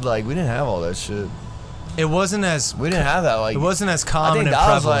kid. Like we didn't have all that shit. It wasn't as We didn't have that. Like it wasn't as common and that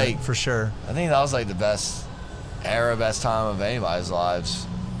was, prevalent like- for sure. I think that was like the best era, best time of anybody's lives.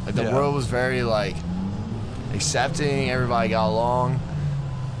 Like the Yeah. world was very like accepting. Everybody got along.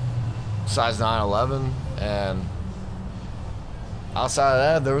 Besides 9/11, and outside of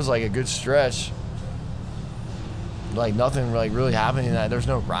that, there was like a good stretch. Like nothing like really happening. That there's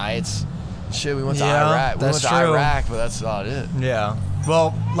no riots. Shit, we went to Yeah, Iraq. We went that's to true. Iraq, but that's about it. Yeah.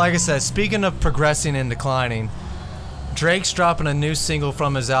 Well, like I said, speaking of progressing and declining, Drake's dropping a new single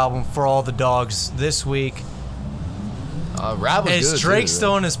from his album For All the Dogs this week. Rap was Is good, Drake too,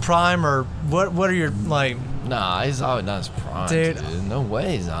 still in his prime, or what are your like? Nah, he's not in his prime, Dude. dude. No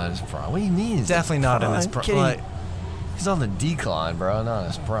way he's not in his prime. What do you mean? He's Definitely not in his prime. prime. Like, He's on the decline, bro. Not in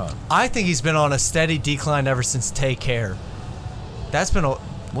his prime. I think he's been on a steady decline ever since Take Care. That's been a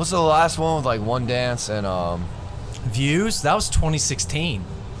What's the last one with like One Dance and Views. That was 2016.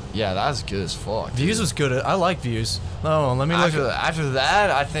 Yeah, that's good as fuck. Views was good. I like Views. Oh, let me look. After that,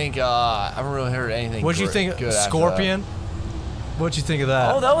 I think I haven't really heard anything. What'd you think? Good Scorpion. What'd you think of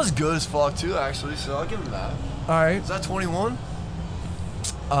that? Oh, that was good as fuck too, actually. So I'll give him that. All right. Is that 21?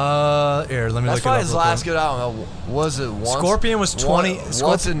 Here, let me that's look probably it up. his last good album. Was it once? Scorpion was 20.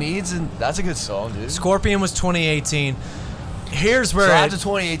 What's It Needs, and that's a good song, dude. Scorpion was 2018. Here's where. So after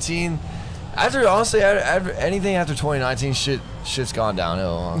 2018, honestly, anything after 2019, shit's gone downhill.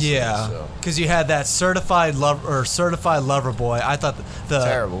 Honestly, yeah, because you had that Certified Lover Boy. I thought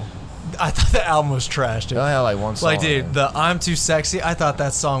terrible. I thought the album was trash, dude. I had like one song. Like, dude, the I'm Too Sexy. I thought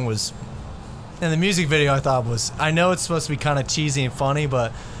that song was. And the music video I thought was. I know it's supposed to be kind of cheesy and funny,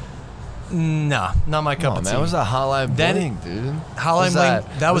 but. Nah, not my cup of tea. Man, was that Hotline Bling, dude? Hotline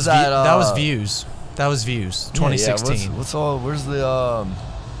Bling. That was Views. That was Views. 2016. Yeah, where's the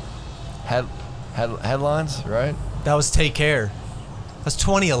headlines, right? That was Take Care. That's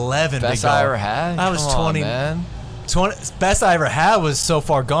 2011. Best I ever had. That was 20. Man. Best I ever had was So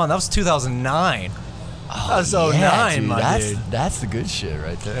Far Gone. That was 2009. Oh, that was 09, dude, my dude. That's the good shit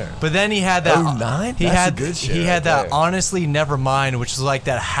right there. But then he had that. 09? He that's had the good shit. He had right that there. Honestly Nevermind, which is like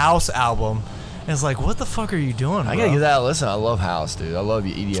that house album. And it's like, what the fuck are you doing, bro? I gotta give that a listen. I love house, dude. I love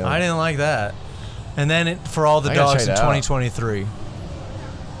you, EDM. I didn't like that. And then For All the Dogs in 2023.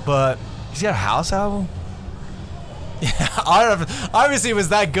 But he's got a house album. Yeah, obviously it was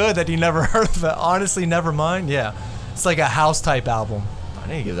that good that you never heard of it. Honestly, Nevermind. Yeah, it's like a house type album. I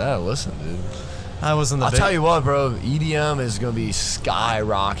need to give that a listen, dude. I wasn't. I'll tell you what, bro. EDM is gonna be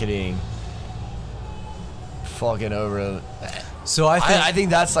skyrocketing. Fucking over. So I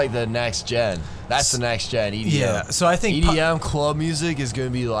think that's like the next gen. That's the next gen EDM. Yeah. So I think EDM club music is gonna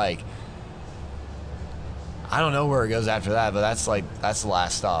be like. I don't know where it goes after that, but that's the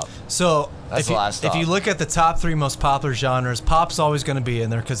last stop. So that's the last stop. If you look at the top 3 most popular genres, pop's always going to be in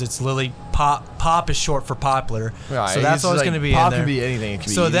there because it's literally pop. Pop is short for popular, right. So that's always going to be in there. Pop can be anything. It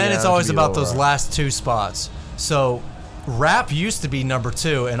can so be then EDM, it's always about those rock. last 2 spots. So rap used to be number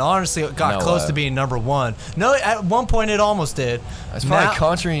 2, and honestly, it got close to being number 1. No, at one point it almost did. It's probably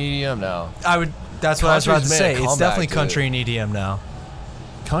country and EDM now. That's what I was about to say. It's definitely dude. country and EDM now.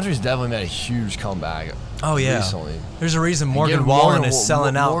 Country's definitely made a huge comeback. Oh yeah, recently. There's a reason Morgan Wallen is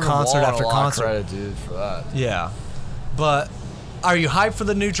selling out concert after concert. Credit, dude, for that. Yeah, but are you hyped for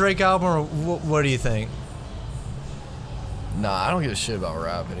the new Drake album, or what do you think? Nah, I don't give a shit about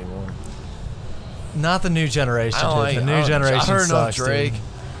rap anymore. Not the new generation, dude. The new generation I heard enough sucks, Drake. Dude.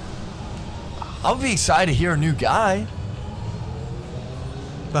 I'll be excited to hear a new guy.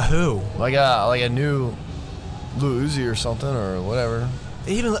 But who? Like a new Lil Uzi or something or whatever.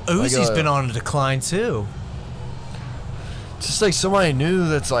 Even Uzi's been on a decline too. Just like somebody new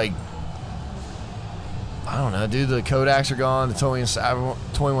that's like, I don't know, dude. The Kodaks are gone. The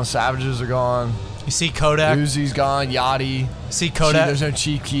 21 Savages are gone. You see Kodak. Uzi's gone. Yachty. See Kodak. There's no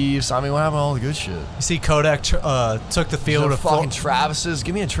Chief Keefs. I mean, what happened to all the good shit? You see Kodak took the field of of fucking Travis's.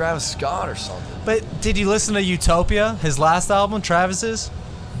 Give me a Travis Scott or something. But did you listen to Utopia, his last album, Travis's?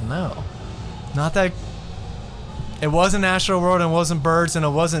 No. Not that. It wasn't Astro World, and it wasn't Birds, and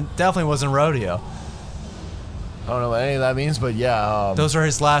it definitely wasn't Rodeo. I don't know what any of that means, but yeah. Those are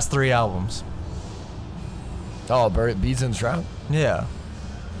his last 3 albums. Oh, Beats in the Trap? Yeah.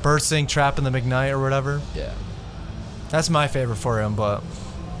 Bird Sing, Trap in the McKnight, or whatever. Yeah. That's my favorite for him, but.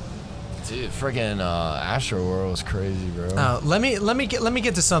 Dude, freaking Astro World was crazy, bro. Let me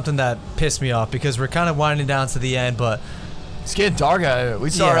get to something that pissed me off because we're kind of winding down to the end, but. It's getting dark out here. We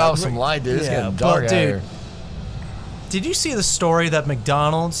started out with some light, dude. It's getting dark out here. Did you see the story that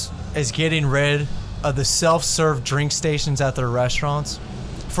McDonald's is getting rid of the self-serve drink stations at their restaurants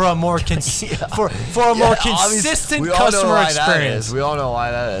for a more consistent customer experience? We all know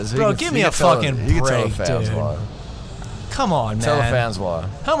why that is. Bro, give me a fucking break, dude. Come on, man. Tell the fans why.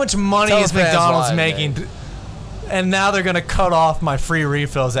 How much money is McDonald's making? And now they're gonna cut off my free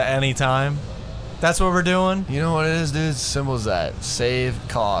refills at any time. That's what we're doing. You know what it is, dude? Simple as that. Save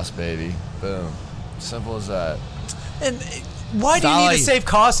cost, baby. Boom. Simple as that. And why do you need to save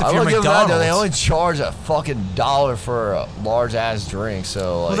costs if you're McDonald's? They only charge a fucking $1 for a large ass drink.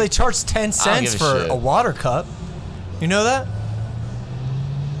 So well, they charge 10 cents for a water cup. You know that?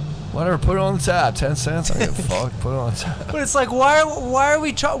 Whatever. Put it on the tab. 10 cents. I don't give a fuck. Put it on the tab. But it's like, why are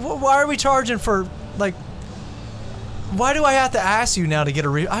we charging for like? Why do I have to ask you now to get a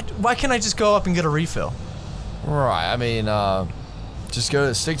why can't I just go up and get a refill? Right. I mean, just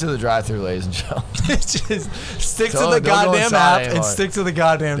stick to the drive-thru, ladies and gentlemen. Just stick to the goddamn app and stick to the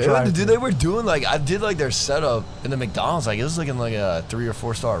goddamn drive-thru. Dude, they were doing I did their setup in the McDonald's. It was looking like a 3 or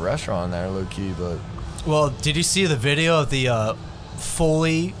 4 star restaurant there, low key. But well, did you see the video of the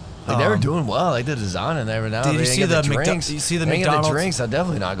fully Like they were doing well, like the design in there, but now Did they you ain't see get the the drinks. you see the They ain't get McDonald's the drinks? I'm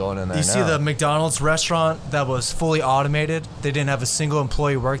definitely not going in there. You see the McDonald's restaurant that was fully automated? They didn't have a single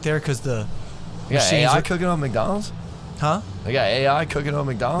employee work there because the They got machines AI are- cooking on McDonald's? Huh? They got AI cooking on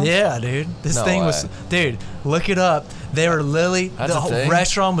McDonald's? Yeah, dude. This No thing way. was, dude. Look it up. They were literally That's the a whole thing?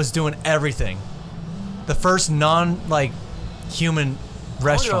 restaurant was doing everything. The first human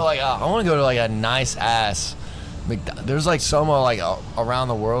restaurant. I want to go to like a nice ass. There's like some around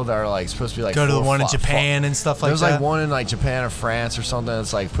the world that are like supposed to be like Go to the 4 or one in 5 Japan and stuff like There's that. like one in like Japan or France or something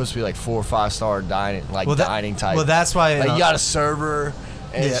that's like supposed to be like 4 or 5 star dining dining type. Well, that's why. Like you got a server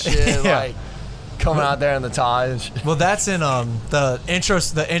and shit Yeah. like coming out there in the tie and shit. Well, that's in the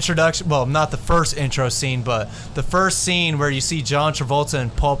introduction. Well, not the first intro scene, but the first scene where you see John Travolta in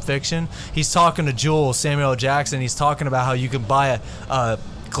Pulp Fiction. He's talking to Jules Samuel L. Jackson. He's talking about how you can buy a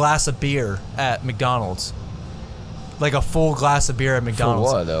glass of beer at McDonald's, like a full glass of beer at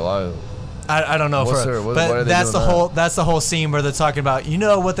McDonald's. For what though? I don't know. But that's the whole scene where they're talking about, you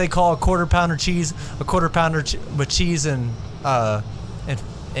know what they call a quarter pounder cheese, with cheese in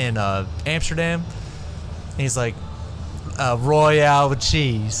Amsterdam. And he's like, Royale with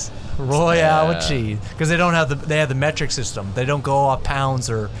cheese, with cheese, because they have the metric system. They don't go off pounds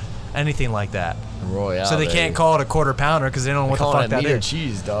or anything like that. Royale. So they can't call it a quarter pounder because they don't know what the fuck that meter is.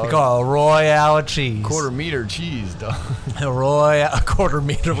 cheese, dog. They call it a Royale with cheese. Quarter meter cheese, dog. A quarter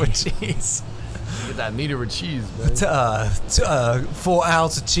meter with cheese. Get that meter with cheese, man. Full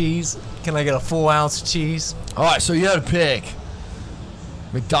ounce of cheese. Can I get a full ounce of cheese? All right, so you had to pick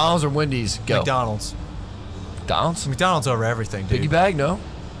McDonald's or Wendy's. Go. McDonald's. McDonald's over everything, dude. Biggie bag, no.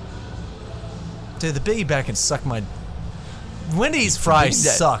 Dude, the Biggie bag can suck my. Wendy's fries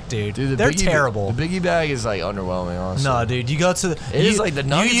suck, dude. They're terrible. The Biggie bag is like underwhelming, honestly. No, dude, you go to the. It is like the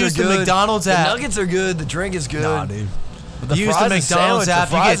nuggets you use are good. the McDonald's app. The nuggets are good. The drink is good. Nah, dude. But the You use fries the and McDonald's sandwich, app,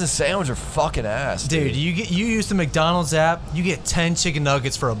 The you fries get- and sandwich are fucking ass, Dude, you use the McDonald's app, you get 10 chicken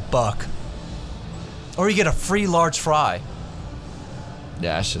nuggets for $1, or you get a free large fry.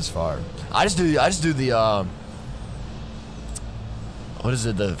 Yeah, that's just fire. I just do the what is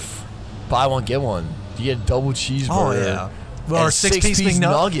it? The buy one get one. You get a double cheeseburger. Oh yeah. And Or a 6-piece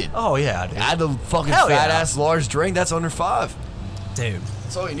nugget. Oh yeah, dude. Add the fucking Hell fat yeah. ass large drink. That's under $5. Dude,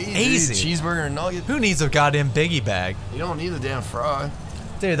 That's all you need. Easy. Dude. Cheeseburger and nugget. who needs a goddamn Biggie bag? You don't need the damn fry.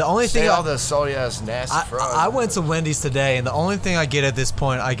 Dude, the only Stay thing all the salty ass nasty fries. I went to Wendy's today, and the only thing I get at this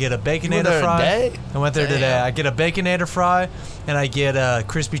point, I get a You went Baconator there fry. today? I went there today. Damn. I get a Baconator fry, and I get a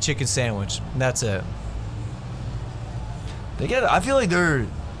crispy chicken sandwich. And that's it. I feel like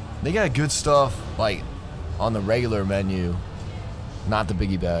they got good stuff like on the regular menu, not the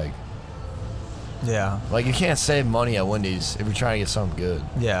Biggie bag. Yeah. Like you can't save money at Wendy's if you're trying to get something good.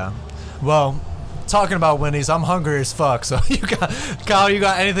 Yeah. Well, talking about Wendy's, I'm hungry as fuck. So Kyle, you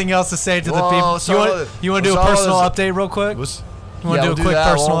got anything else to say to the people? You want to do a personal update real quick? You want to do a quick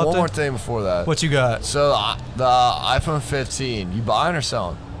personal update? One more thing before that. What you got? So the iPhone 15, you buying or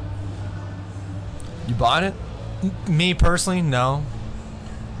selling? You buying it? Me personally, no.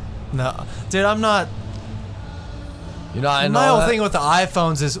 No, dude, I'm not. You're not in My all whole that? thing with the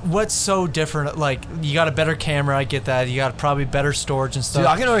iPhones is what's so different. Like, you got a better camera, I get that. You got probably better storage and stuff. Dude,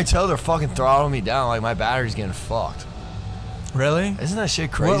 I can already tell they're fucking throttling me down. Like my battery's getting fucked. Really? Isn't that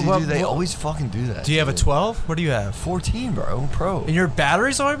shit crazy, What- dude? They always fucking do that. Do you have a dude. 12? What do you have? 14, bro. Pro. And your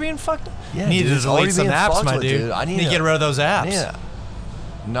battery's already being fucked up? Yeah, You need dude, to it's already delete some being apps, fucked my with, dude. I need to to get rid of those apps. Yeah.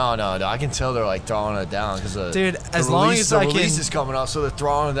 No. I can tell they're like throwing it down because Dude, as long as the I can- release is coming up, so they're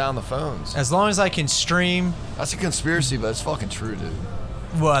throwing down the phones. As long as I can stream, That's a conspiracy, but it's fucking true, dude.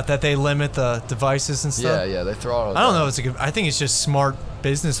 that they limit the devices and stuff. Yeah, they throttle it I don't down. know. It's a good. I think it's just smart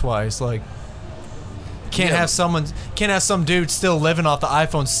business wise. Like, can't Yeah. have some dude still living off the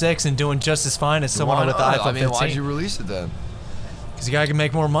iPhone 6 and doing just as fine as someone Why with the not? iPhone I mean, 15. why'd you release it then? Because you gotta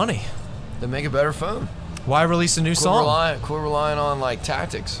make more money. Then make a better phone. Why release a new song? Quit relying on like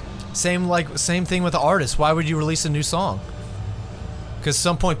tactics. Same thing with the artist. Why would you release a new song? Because at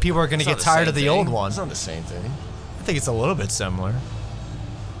some point people are gonna It's get not the tired same of the thing. old one. It's not the same thing. I think it's a little bit similar.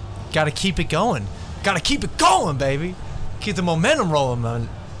 Gotta keep it going. Gotta keep it going, baby. Keep the momentum rolling, man.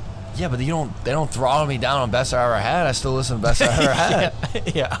 Yeah, but they don't throttle me down on Best I Ever Had. I still listen to Best I Ever Had.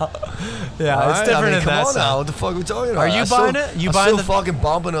 yeah. All It's right? different I mean, in come that on sense. now. What the fuck are we talking about? Are you buying it? You I'm buying still fucking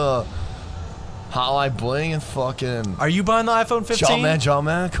bumping a Hotline Bling and fucking Are you buying the iPhone 15? John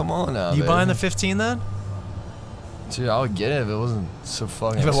man, come on now. You baby. buying the 15 then? Dude, I would get it if it wasn't so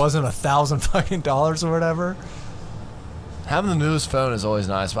fucking. If it wasn't $1,000 fucking dollars or whatever. Having the newest phone is always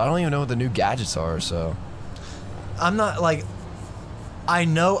nice, but I don't even know what the new gadgets are. So I'm not like. I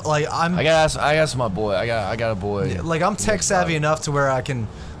know, like I gotta ask my boy. I got a boy. like I'm tech savvy enough to where I can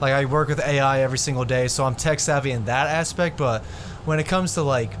Like, I work with AI every single day, so I'm tech savvy in that aspect. But when it comes to,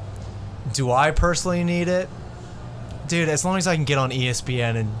 like, do I personally need it? Dude, as long as I can get on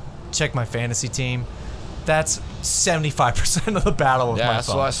ESPN and check my fantasy team, that's 75% of the battle with my phone. Yeah, that's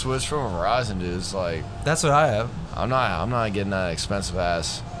why I switched from Verizon, dude. It's like, that's what I have. I'm not getting that expensive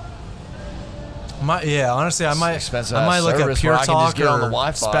ass. Honestly, I might look at Pure Talk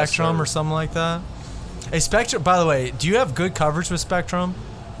or Spectrum or something like that. Hey, Spectrum, by the way, do you have good coverage with Spectrum?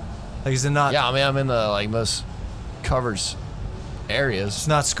 Like, is it not? Yeah, I mean, I'm in the like most coverage areas. It's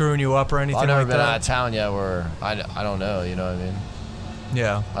not screwing you up or anything like that? I've never been out of town yet where I don't know, you know what I mean?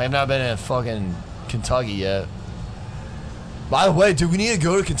 Yeah. I've not been in fucking Kentucky yet. By the way, dude, we need to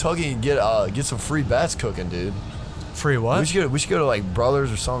go to Kentucky and get some free bets cooking, dude. Free what? We should go to like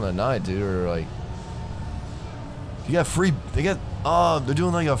Brothers or something tonight, dude, or like they're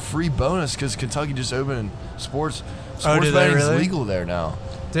doing like a free bonus because Kentucky just opened sports betting's legal there now.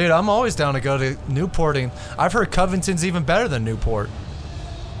 Dude, I'm always down to go to Newport, and I've heard Covington's even better than Newport.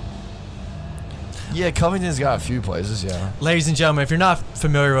 Yeah, Covington's got a few places, yeah. Ladies and gentlemen, if you're not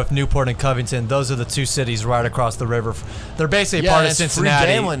familiar with Newport and Covington, those are the two cities right across the river. They're basically part of Cincinnati.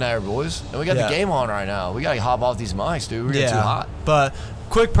 Free gambling there, boys. And we got the game on right now. We got to hop off these mics, dude. We're getting too hot. But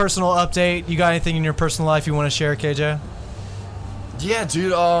quick personal update. You got anything in your personal life you want to share, KJ? Yeah,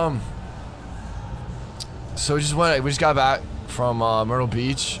 dude. So we just got back from Myrtle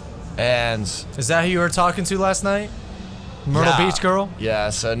Beach, and is that who you were talking to last night? Myrtle Beach girl? Yeah.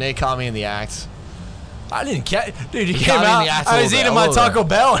 So Nate caught me in the act. I didn't catch. Dude, you came out. I was eating my Taco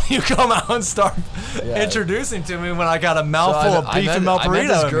Bell, and you come out and start introducing to me when I got a mouthful of beef and Melburrito. I met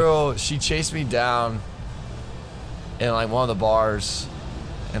this girl. She chased me down in like one of the bars,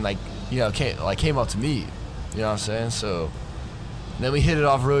 and came up to me. You know what I'm saying? So then we hit it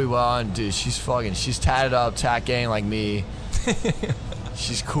off really well, and dude, she's tatted up, tat gang like me.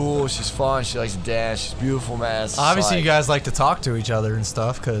 She's cool. She's fun. She likes to dance. She's beautiful, man. Obviously, you guys like to talk to each other and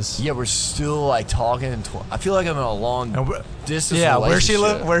stuff, cause we're still like talking. I feel like I'm in a long distance. Yeah, where she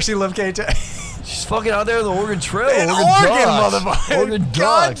live? Where she live, KJ? She's fucking out there in the Oregon Trail. In Oregon, motherfucker. Oregon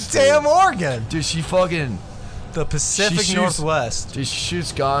goddamn Oregon. Dude, she fucking the Pacific Northwest. Dude, she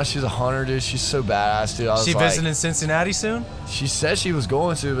shoots guns. She's a hunter, dude. She's so badass, dude. She visiting Cincinnati soon? She said she was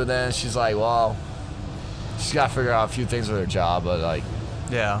going to, but then she's like, well, she's got to figure out a few things with her job, but like.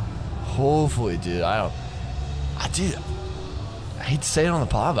 Yeah. Hopefully, dude. I hate to say it on the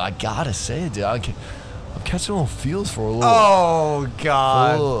pod, but I gotta say it, dude. I'm catching little feels for a little. Oh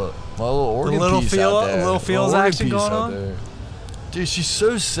God. My little Oregon piece out there. A little feels action going on. There. Dude, she's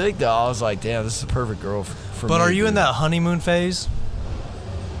so sick though. I was like, damn, this is the perfect girl for me. But are you in that honeymoon phase?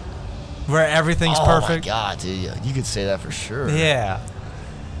 Where everything's perfect? Oh my God, dude. You could say that for sure. Yeah.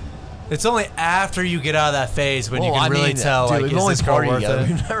 It's only after you get out of that phase when you can really tell, dude, like, is this girl worth it?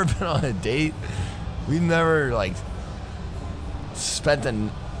 We've never been on a date. We've never, like, spent the...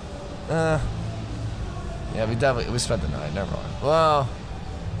 we spent the night. Never mind. Well,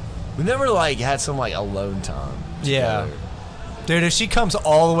 we never, like, had some, like, alone time together. Yeah. Dude, if she comes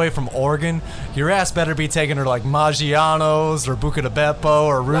all the way from Oregon, your ass better be taking her, like, Maggiano's or Buca di Beppo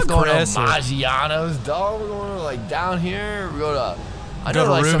or Ruth Chris. Maggiano's, dog. We're going to, like, down here. We go to... I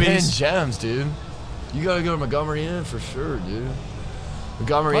know, like, some hidden gems, dude. You gotta go to Montgomery Inn for sure, dude.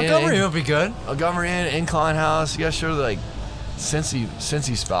 Montgomery would be good. Montgomery Inn, Incline House. You gotta show the, like, Cincy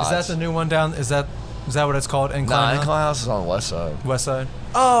spots. Is that the new one down? Is that what it's called? Incline House? Incline House is on the west side. West side?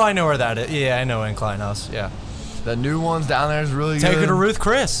 Oh, I know where that is. Yeah, I know Incline House. Yeah. The new one's down there is really good. Take her to Ruth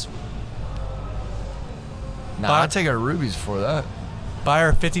Chris. Nah, I'd take her to Ruby's before that. Buy her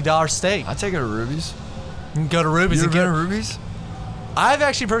a $50 steak. I'd take her to Ruby's. You can go to Ruby's. You ever been to Ruby's? I've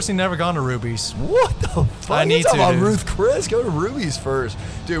actually personally never gone to Ruby's. What the fuck? I need to. About Ruth Chris? Go to Ruby's first,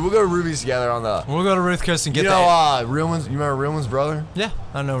 dude. We'll go to Ruby's together on the. We'll go to Ruth Chris and get Realman's. You remember Realman's brother? Yeah,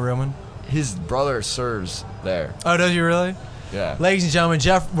 I know Realman. His brother serves there. Oh, does you really? Yeah. Ladies and gentlemen,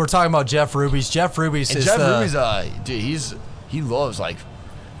 We're talking about Jeff Ruby's. Jeff Ruby's is dude. He loves like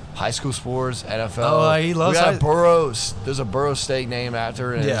high school sports, NFL. Oh, he loves. We got there's a Burrow steak named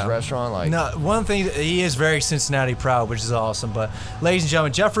after in his restaurant. Like, no, one thing, he is very Cincinnati proud, which is awesome. But ladies and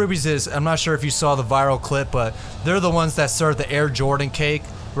gentlemen, Jeff Ruby's is. I'm not sure if you saw the viral clip, but they're the ones that serve the Air Jordan cake,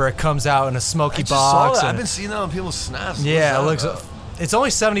 where it comes out in a smoky box. I've been seeing that on people's snaps. Yeah, it looks. It's only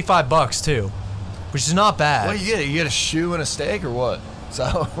 $75 too, which is not bad. What do you get? You get a shoe and a steak, or what?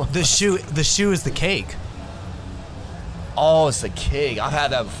 So the shoe is the cake. Oh, it's the cake. I've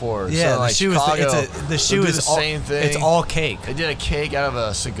had that before. Yeah, so, like, the shoe is the same thing. It's all cake. They did a cake out of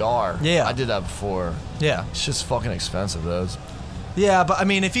a cigar. Yeah, I did that before. Yeah, it's just fucking expensive, those. Yeah, but I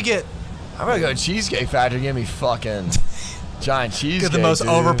mean, if you get, I'm gonna go to Cheesecake Factory and get me fucking Giant cheesecake. Get the most dude.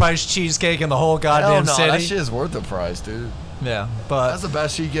 overpriced cheesecake in the whole goddamn Hell no, city. that shit is worth the price, dude. Yeah, but That's the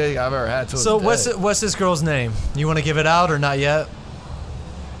best cheesecake I've ever had. so what's this girl's name? You want to give it out or not yet?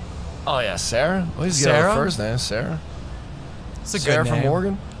 Oh yeah, Sarah. Well, he's Sarah? got her first name, Sarah. It's a Sarah good name. from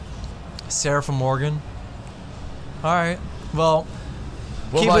Morgan. Sarah from Morgan. All right. Well,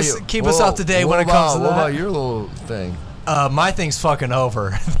 What keep about us you? keep us up to date What when it comes to What about that. your little thing? My thing's fucking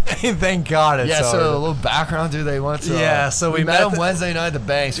over. Thank God it's Yeah, over. so a little background, dude. They went to. Yeah, so we met met them Wednesday night at the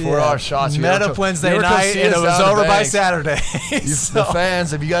Banks. 4-hour shots. You Met ever up co- Wednesday you ever come night, see and it us was down at over the by Banks? Saturday. The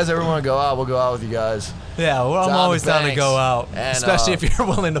fans, if you guys ever want to go out, we'll go out with you guys. Yeah, well, I'm Down always the down to Banks. go out, And, especially if you're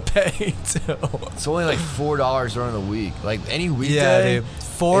willing to pay too. It's only like $4 during the week. Like any weekday. Yeah, dude.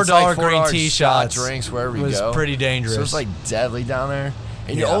 $4 it's like green $4 tea shot shots drinks wherever you was go. pretty dangerous. So it's like deadly down there.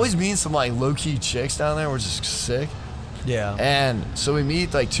 And you Yeah. always meet some like low key chicks down there, which is sick. Yeah. And so we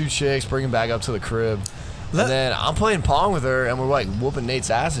meet like 2 chicks, bring them back up to the crib. Let- And then I'm playing Pong with her, and we're like whooping Nate's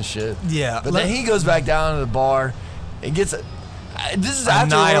ass and shit. Yeah. But then he goes back down to the bar and gets. This is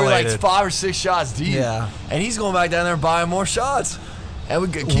after we're like Annihilated. 5 or 6 shots deep. Yeah. And he's going back down there buying more shots. And we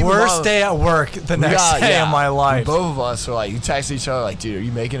keep in Worst mind- day at work the next day of my life. Both of us are like, you text each other like, dude, are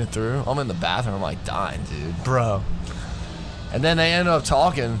you making it through? I'm in the bathroom. I'm like dying, dude. Bro, And then they end up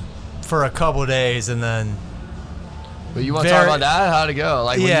talking. for a couple days and then. But you want to talk about that? How'd it go?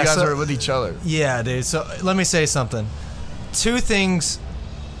 Like when Yeah, you guys so- were with each other. Yeah, dude. So let me say something. 2 things.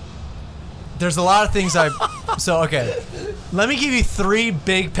 There's a lot of things So, okay. Let me give you 3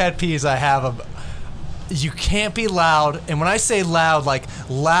 big pet peeves I have of. You can't be loud, and when I say loud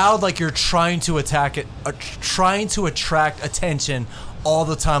like you're trying to trying to attract attention all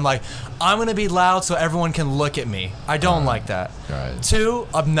the time. Like, I'm gonna be loud so everyone can look at me. I don't like that. Right. 2,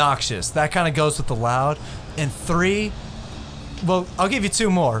 obnoxious. That kind of goes with the loud. And 3, well, I'll give you 2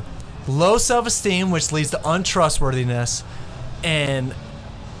 more. Low self-esteem, which leads to untrustworthiness, and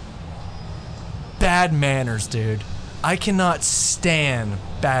bad manners, dude. I cannot stand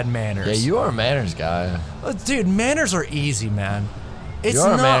bad manners. Yeah, you are a manners guy. Dude, manners are easy, man. It's You're a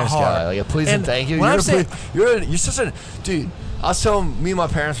not manners hard. guy. Like a please and thank you. when I'm saying- You're such a dude. I was telling me and my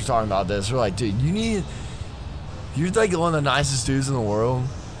parents were talking about this. We're like, dude, you're like one of the nicest dudes in the world.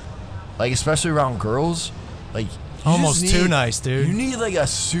 Like especially around girls. Like you Almost just too need- nice, dude. You need like a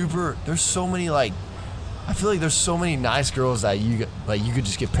super. There's so many like. I feel like there's so many nice girls that you could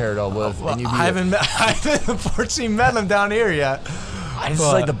just get paired up with. Well, and I haven't unfortunately met them down here yet. I just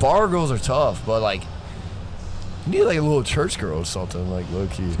but- like the bar girls are tough, but like you need like a little church girl or something like low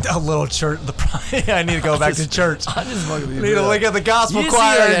key. A little church. I need to go back to church. I just fucking I need to look at the gospel You just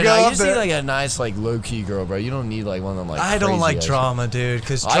choir need like and go you up just need there. like a nice like low key girl, bro. You don't need like one of them like. I don't crazy like ass- drama, dude,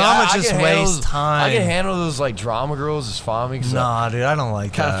 because I drama can just handle wastes those- time. I can handle those like drama girls. It's fine. Because Nah, dude, I don't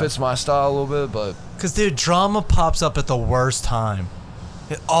like kind of that. fits my style a little bit, but Because, dude, drama pops up at the worst time.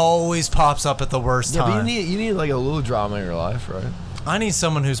 It always pops up at the worst yeah, time. but you need like a little drama in your life, right? I need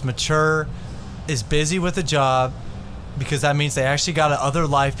someone who's mature, is busy with a job, because that means they actually got another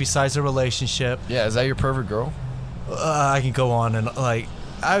life besides a relationship. Yeah, is that your perfect girl? I can go on and like,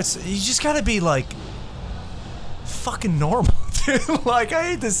 you just gotta be like, fucking normal, dude. Like, I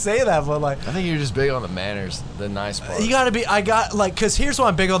hate to say that, but like, I think you're just big on the manners, the nice part. you gotta be. Cause here's why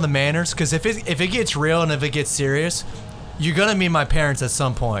I'm big on the manners. Cause if it gets real and if it gets serious, you're gonna meet my parents at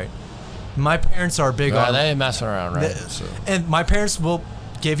some point. My parents are big on. They ain't messing around, right? So. And my parents will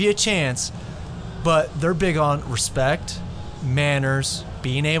give you a chance, but they're big on respect, manners,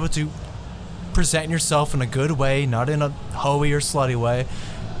 being able to present yourself in a good way, not in a hoey or slutty way,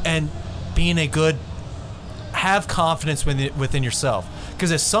 and being have confidence within yourself.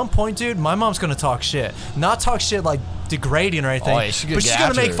 Because at some point, dude, my mom's gonna talk shit. Not talk shit like degrading or anything, Oh, yeah, she's but she's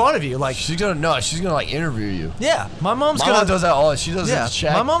gonna make fun of you. Like, she's gonna like interview you. yeah, my mom's My gonna mom does that all. She does yeah, a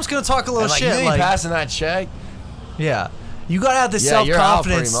check. my mom's gonna talk a little and, like, shit. You ain't like, passing that check. yeah. You gotta have the Yeah, you're out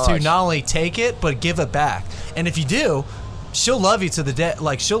pretty self-confidence to much. not only take it, but give it back. And if you do, she'll love you to the death.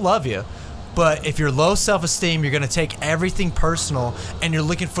 Like, she'll love you. But if you're low self-esteem, you're gonna take everything personal, and you're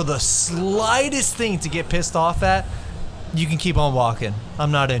looking for the slightest thing to get pissed off at, you can keep on walking.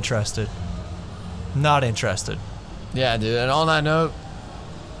 I'm not interested. Not interested. Yeah, dude. And on that note,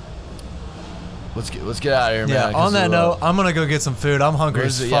 let's get out of here, man. Yeah, on that note, I'm gonna go get some food. I'm hungry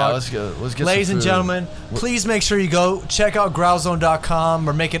as fuck. Yeah, let's go. Let's get Ladies some and food. gentlemen, please make sure you go check out growlzone.com.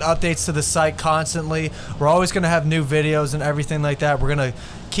 We're making updates to the site constantly. We're always going to have new videos and everything like that. We're going to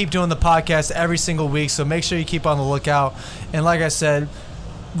keep doing the podcast every single week, so make sure you keep on the lookout. And like I said,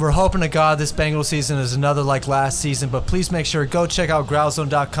 We're hoping to God this Bengals season is another like last season, but please make sure go check out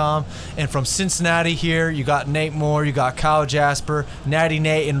growlzone.com. And from Cincinnati here, you got Nate Moore, you got Kyle Jasper, Nati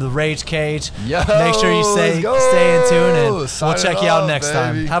Nate, and the Rage Kage. Yo, make sure you stay in tune, and we'll check you out next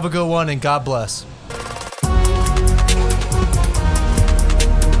time. Have a good one, and God bless.